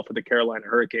really well for the Carolina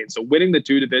Hurricanes. So winning the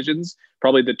 2 divisions,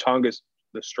 probably the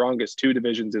strongest 2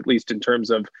 divisions, at least in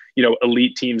terms of,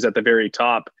 elite teams at the very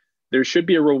top, there should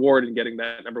be a reward in getting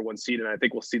that number 1 seed. And I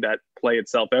think we'll see that play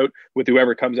itself out with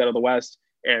whoever comes out of the West,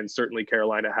 and certainly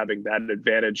Carolina having that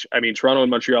advantage. I mean, Toronto and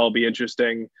Montreal will be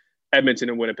interesting. Edmonton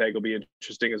and Winnipeg will be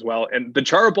interesting as well. And the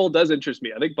Chara Bowl does interest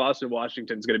me. I think Boston,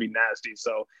 Washington is going to be nasty.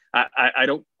 So I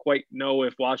don't quite know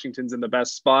if Washington's in the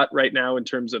best spot right now in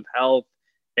terms of health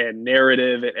and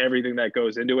narrative and everything that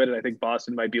goes into it. And I think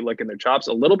Boston might be licking their chops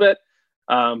a little bit.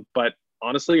 But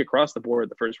honestly, across the board,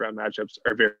 the first round matchups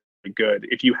are very good.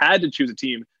 If you had to choose a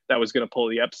team that was going to pull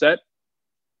the upset,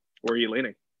 where are you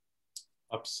leaning?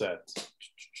 Upset.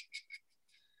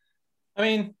 I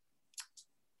mean,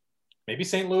 maybe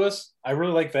St. Louis. I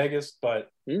really like Vegas, but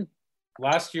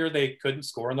last year they couldn't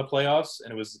score in the playoffs,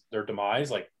 and it was their demise.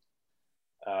 Like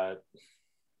the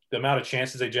amount of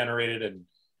chances they generated and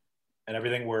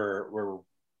everything were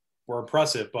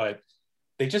impressive, but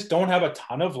they just don't have a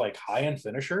ton of like high-end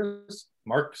finishers.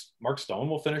 Mark Stone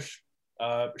will finish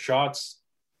shots.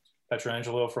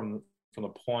 Pietrangelo from the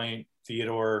point,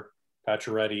 Theodore,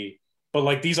 Pacioretty, but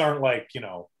like these aren't like,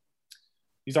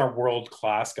 these aren't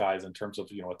world-class guys in terms of,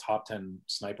 a top 10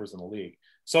 snipers in the league.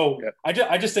 So yeah.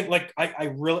 I just think like, I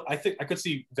think I could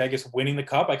see Vegas winning the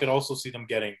cup. I could also see them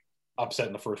getting upset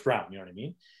in the first round. You know what I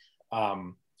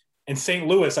mean? And St.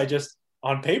 Louis,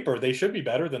 on paper, they should be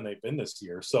better than they've been this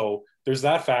year. So there's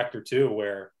that factor too,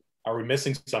 where are we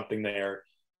missing something there?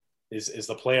 Is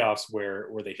the playoffs where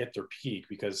they hit their peak?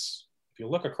 Because if you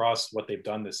look across what they've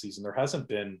done this season, there hasn't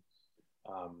been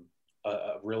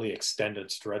a really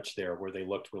extended stretch there where they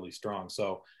looked really strong.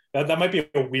 So that might be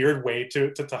a weird way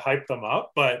to hype them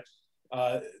up, but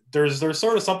there's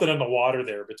sort of something in the water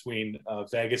there between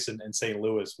Vegas and St.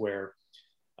 Louis where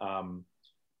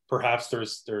perhaps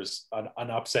there's an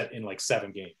upset in like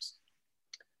 7 games.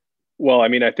 Well, I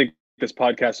mean, I think this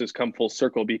podcast has come full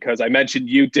circle because I mentioned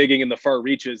you digging in the far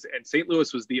reaches, and St.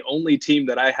 Louis was the only team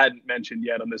that I hadn't mentioned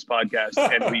yet on this podcast,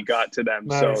 and we got to them.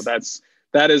 Nice. So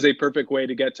that is a perfect way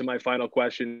to get to my final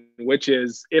question, which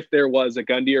is, if there was a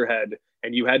gun to your head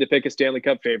and you had to pick a Stanley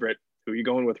Cup favorite, who are you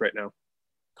going with right now?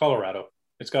 Colorado.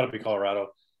 It's got to be Colorado.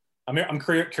 I mean, I'm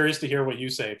curious to hear what you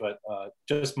say, but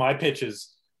just my pitch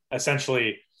is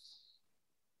essentially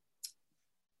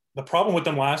the problem with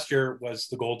them last year was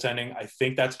the goaltending. I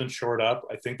think that's been shored up.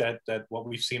 I think that what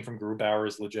we've seen from Grubauer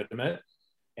is legitimate,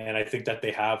 and I think that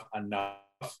they have enough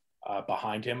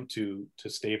behind him to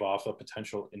stave off a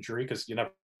potential injury, because you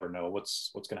never know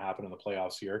what's going to happen in the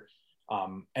playoffs here.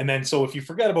 And then, so if you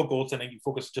forget about goaltending, you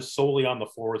focus just solely on the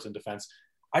forwards and defense.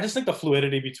 I just think the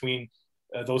fluidity between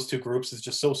those two groups is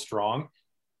just so strong.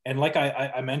 And like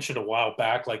I mentioned a while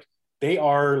back, like they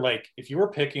are like, if you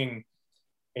were picking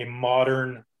a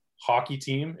modern hockey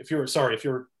team, if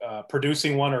you're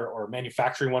producing one or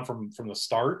manufacturing one from the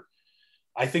start,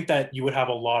 I think that you would have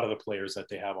a lot of the players that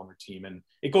they have on their team. And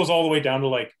it goes all the way down to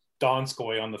like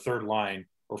Donskoy on the 3rd line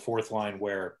or 4th line,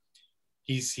 where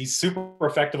he's super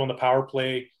effective on the power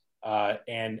play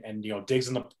and digs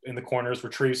in the corners,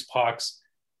 retrieves pucks,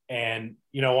 and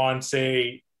on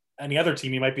say any other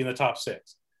team he might be in the top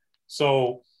 6.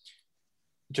 So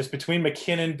just between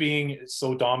McKinnon being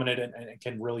so dominant and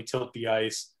can really tilt the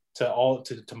ice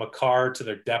to Makar, to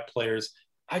their depth players,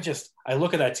 I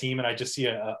look at that team and I just see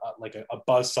a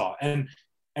buzzsaw. And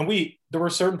there were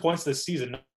certain points this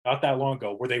season, not that long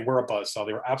ago, where they were a buzzsaw.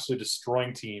 They were absolutely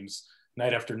destroying teams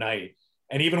night after night.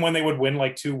 And even when they would win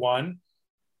like 2-1,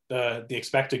 the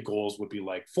expected goals would be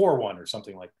like 4-1 or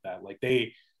something like that. Like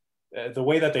the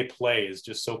way that they play is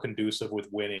just so conducive with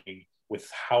winning,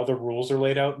 with how the rules are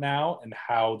laid out now and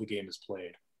how the game is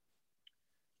played.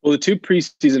 Well, the two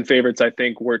preseason favorites, I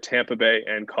think, were Tampa Bay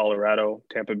and Colorado.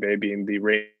 Tampa Bay being the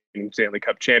reigning Stanley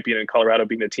Cup champion and Colorado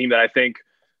being the team that I think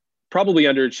probably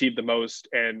underachieved the most.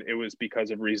 And it was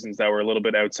because of reasons that were a little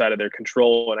bit outside of their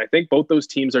control. And I think both those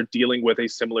teams are dealing with a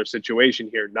similar situation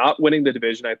here. Not winning the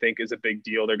division, I think, is a big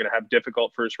deal. They're going to have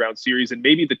difficult first round series and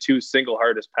maybe the two single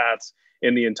hardest paths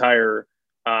in the entire,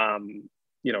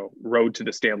 road to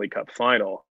the Stanley Cup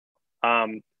final.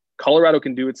 Colorado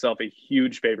can do itself a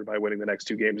huge favor by winning the next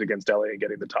two games against LA and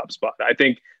getting the top spot. I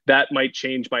think that might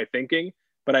change my thinking,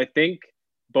 but I think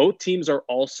both teams are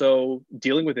also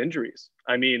dealing with injuries.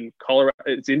 I mean,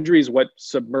 it's injuries what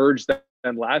submerged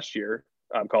them last year,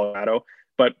 Colorado,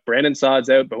 but Brandon Saad's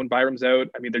out, Bowen Byram's out.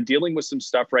 I mean, they're dealing with some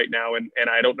stuff right now, and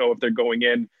I don't know if they're going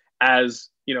in as,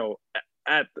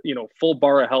 at full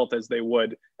bar of health as they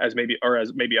would as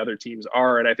maybe other teams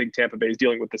are. And I think Tampa Bay is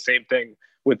dealing with the same thing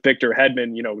with Victor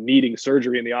Hedman, needing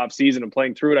surgery in the offseason and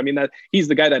playing through it. I mean, that he's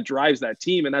the guy that drives that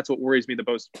team, and that's what worries me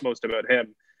the most about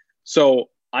him. So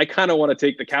I kind of want to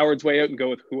take the coward's way out and go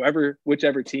with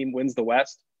whichever team wins the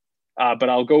West. But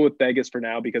I'll go with Vegas for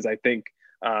now because I think,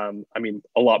 a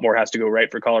lot more has to go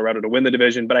right for Colorado to win the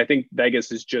division, but I think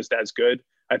Vegas is just as good.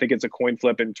 I think it's a coin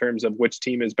flip in terms of which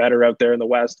team is better out there in the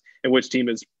West and which team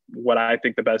is what I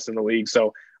think the best in the league.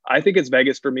 So I think it's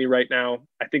Vegas for me right now.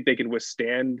 I think they can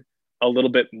withstand a little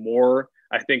bit more.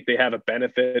 I think they have a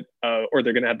benefit, or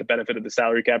they're going to have the benefit of the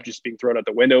salary cap just being thrown out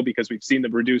the window because we've seen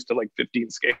them reduced to like 15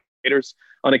 skaters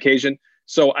on occasion.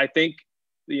 So I think,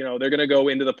 they're going to go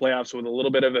into the playoffs with a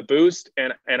little bit of a boost.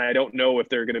 And I don't know if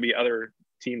there are going to be other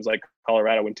teams like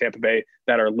Colorado and Tampa Bay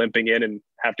that are limping in and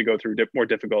have to go through more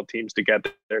difficult teams to get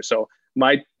there. So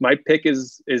my pick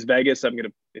is Vegas.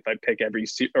 If I pick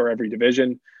every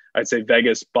division, I'd say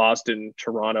Vegas, Boston,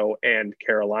 Toronto, and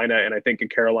Carolina. And I think a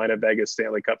Carolina-Vegas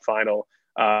Stanley Cup final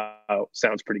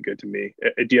sounds pretty good to me.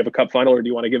 Do you have a cup final, or do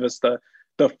you want to give us the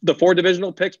four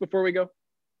divisional picks before we go?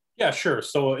 Yeah, sure.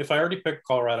 So if I already picked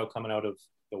Colorado coming out of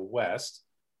the West,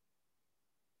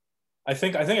 I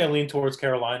think I lean towards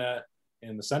Carolina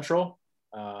in the Central,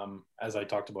 as I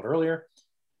talked about earlier.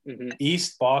 Mm-hmm.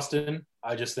 East, Boston,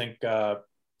 I just think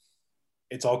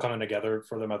it's all coming together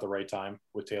for them at the right time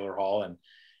with Taylor Hall. And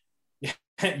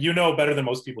better than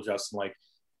most people, Justin, like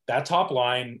that top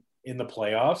line in the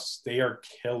playoffs, they are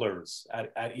killers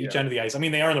at each end of the ice. I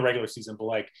mean, they are in the regular season, but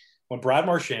like when Brad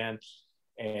Marchand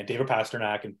and David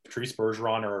Pastrnak and Patrice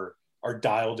Bergeron are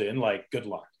dialed in, like good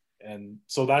luck. And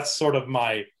so that's sort of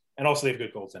and also they have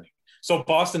good goaltending. So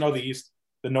Boston out of the East,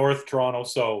 the North, Toronto.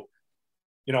 So,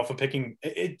 if I'm picking,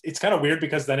 it's kind of weird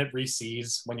because then it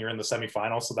reseeds when you're in the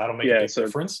semifinals. So that'll make a big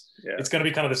difference. Yeah. It's going to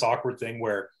be kind of this awkward thing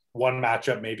where one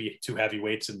matchup may be two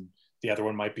heavyweights and the other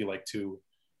one might be like two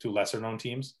lesser known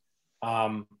teams.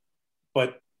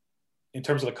 But in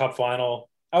terms of the cup final,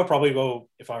 I would probably go,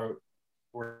 if I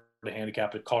were to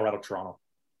handicap it, Colorado, Toronto.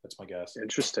 That's my guess.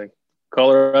 Interesting.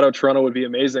 Colorado, Toronto would be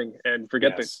amazing. And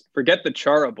forget the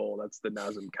Chara Bowl. That's the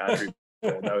Nazem Kadri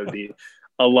Bowl. That would be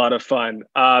a lot of fun.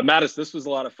 Mattis, this was a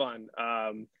lot of fun.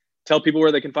 Tell people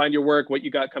where they can find your work, what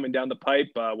you got coming down the pipe,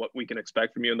 what we can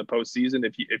expect from you in the postseason,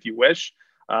 if you wish.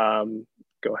 Go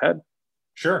ahead.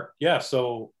 Sure. Yeah.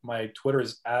 So my Twitter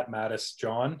is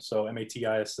 @MattisJohn. So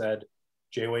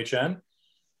MATISJOHN.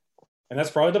 And that's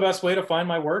probably the best way to find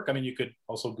my work. I mean, you could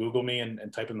also Google me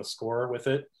and type in the score with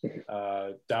it.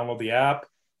 Download the app.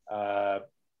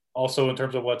 Also, in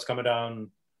terms of what's coming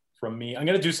down from me, I'm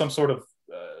going to do some sort of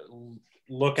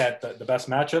look at the best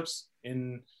matchups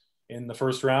in the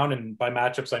first round. And by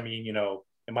matchups, I mean,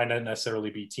 it might not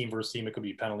necessarily be team versus team. It could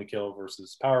be penalty kill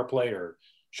versus power play or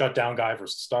shutdown guy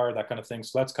versus star, that kind of thing.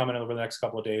 So that's coming over the next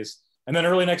couple of days. And then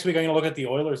early next week, I'm going to look at the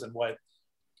Oilers and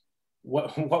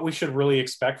what we should really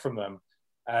expect from them,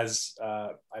 as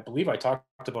I believe I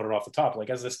talked about it off the top, like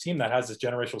as this team that has this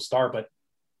generational star, but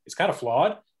it's kind of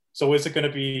flawed. So is it going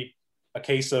to be a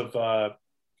case of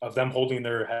them holding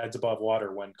their heads above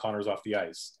water when Connor's off the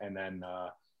ice, and then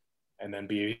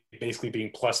basically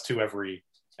being +2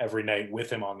 every night with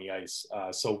him on the ice?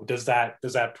 So does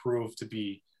that prove to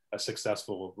be a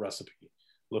successful recipe?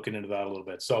 Looking into that a little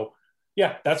bit. So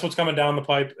yeah, that's what's coming down the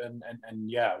pipe, and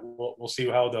yeah, we'll see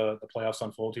how the playoffs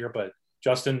unfold here. But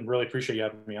Justin, really appreciate you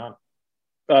having me on.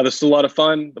 This is a lot of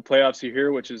fun. The playoffs are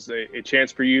here, which is a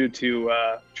chance for you to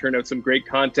churn out some great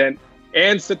content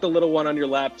and sit the little one on your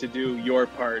lap to do your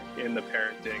part in the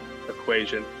parenting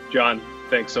equation. John,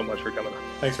 thanks so much for coming on.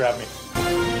 Thanks for having me.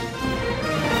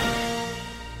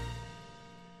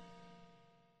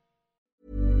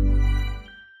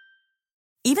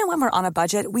 Even when we're on a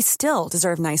budget, we still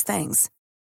deserve nice things.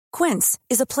 Quince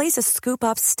is a place to scoop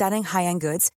up stunning high-end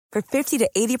goods for 50 to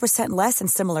 80% less than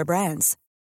similar brands.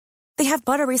 They have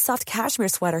buttery soft cashmere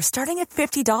sweaters starting at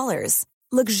 $50,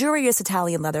 luxurious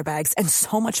Italian leather bags, and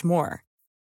so much more.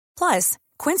 Plus,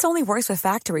 Quince only works with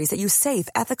factories that use safe,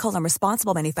 ethical, and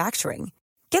responsible manufacturing.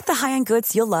 Get the high-end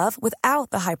goods you'll love without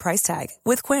the high price tag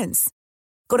with Quince.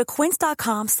 Go to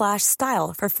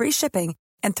quince.com/style for free shipping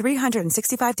and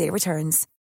 365-day returns.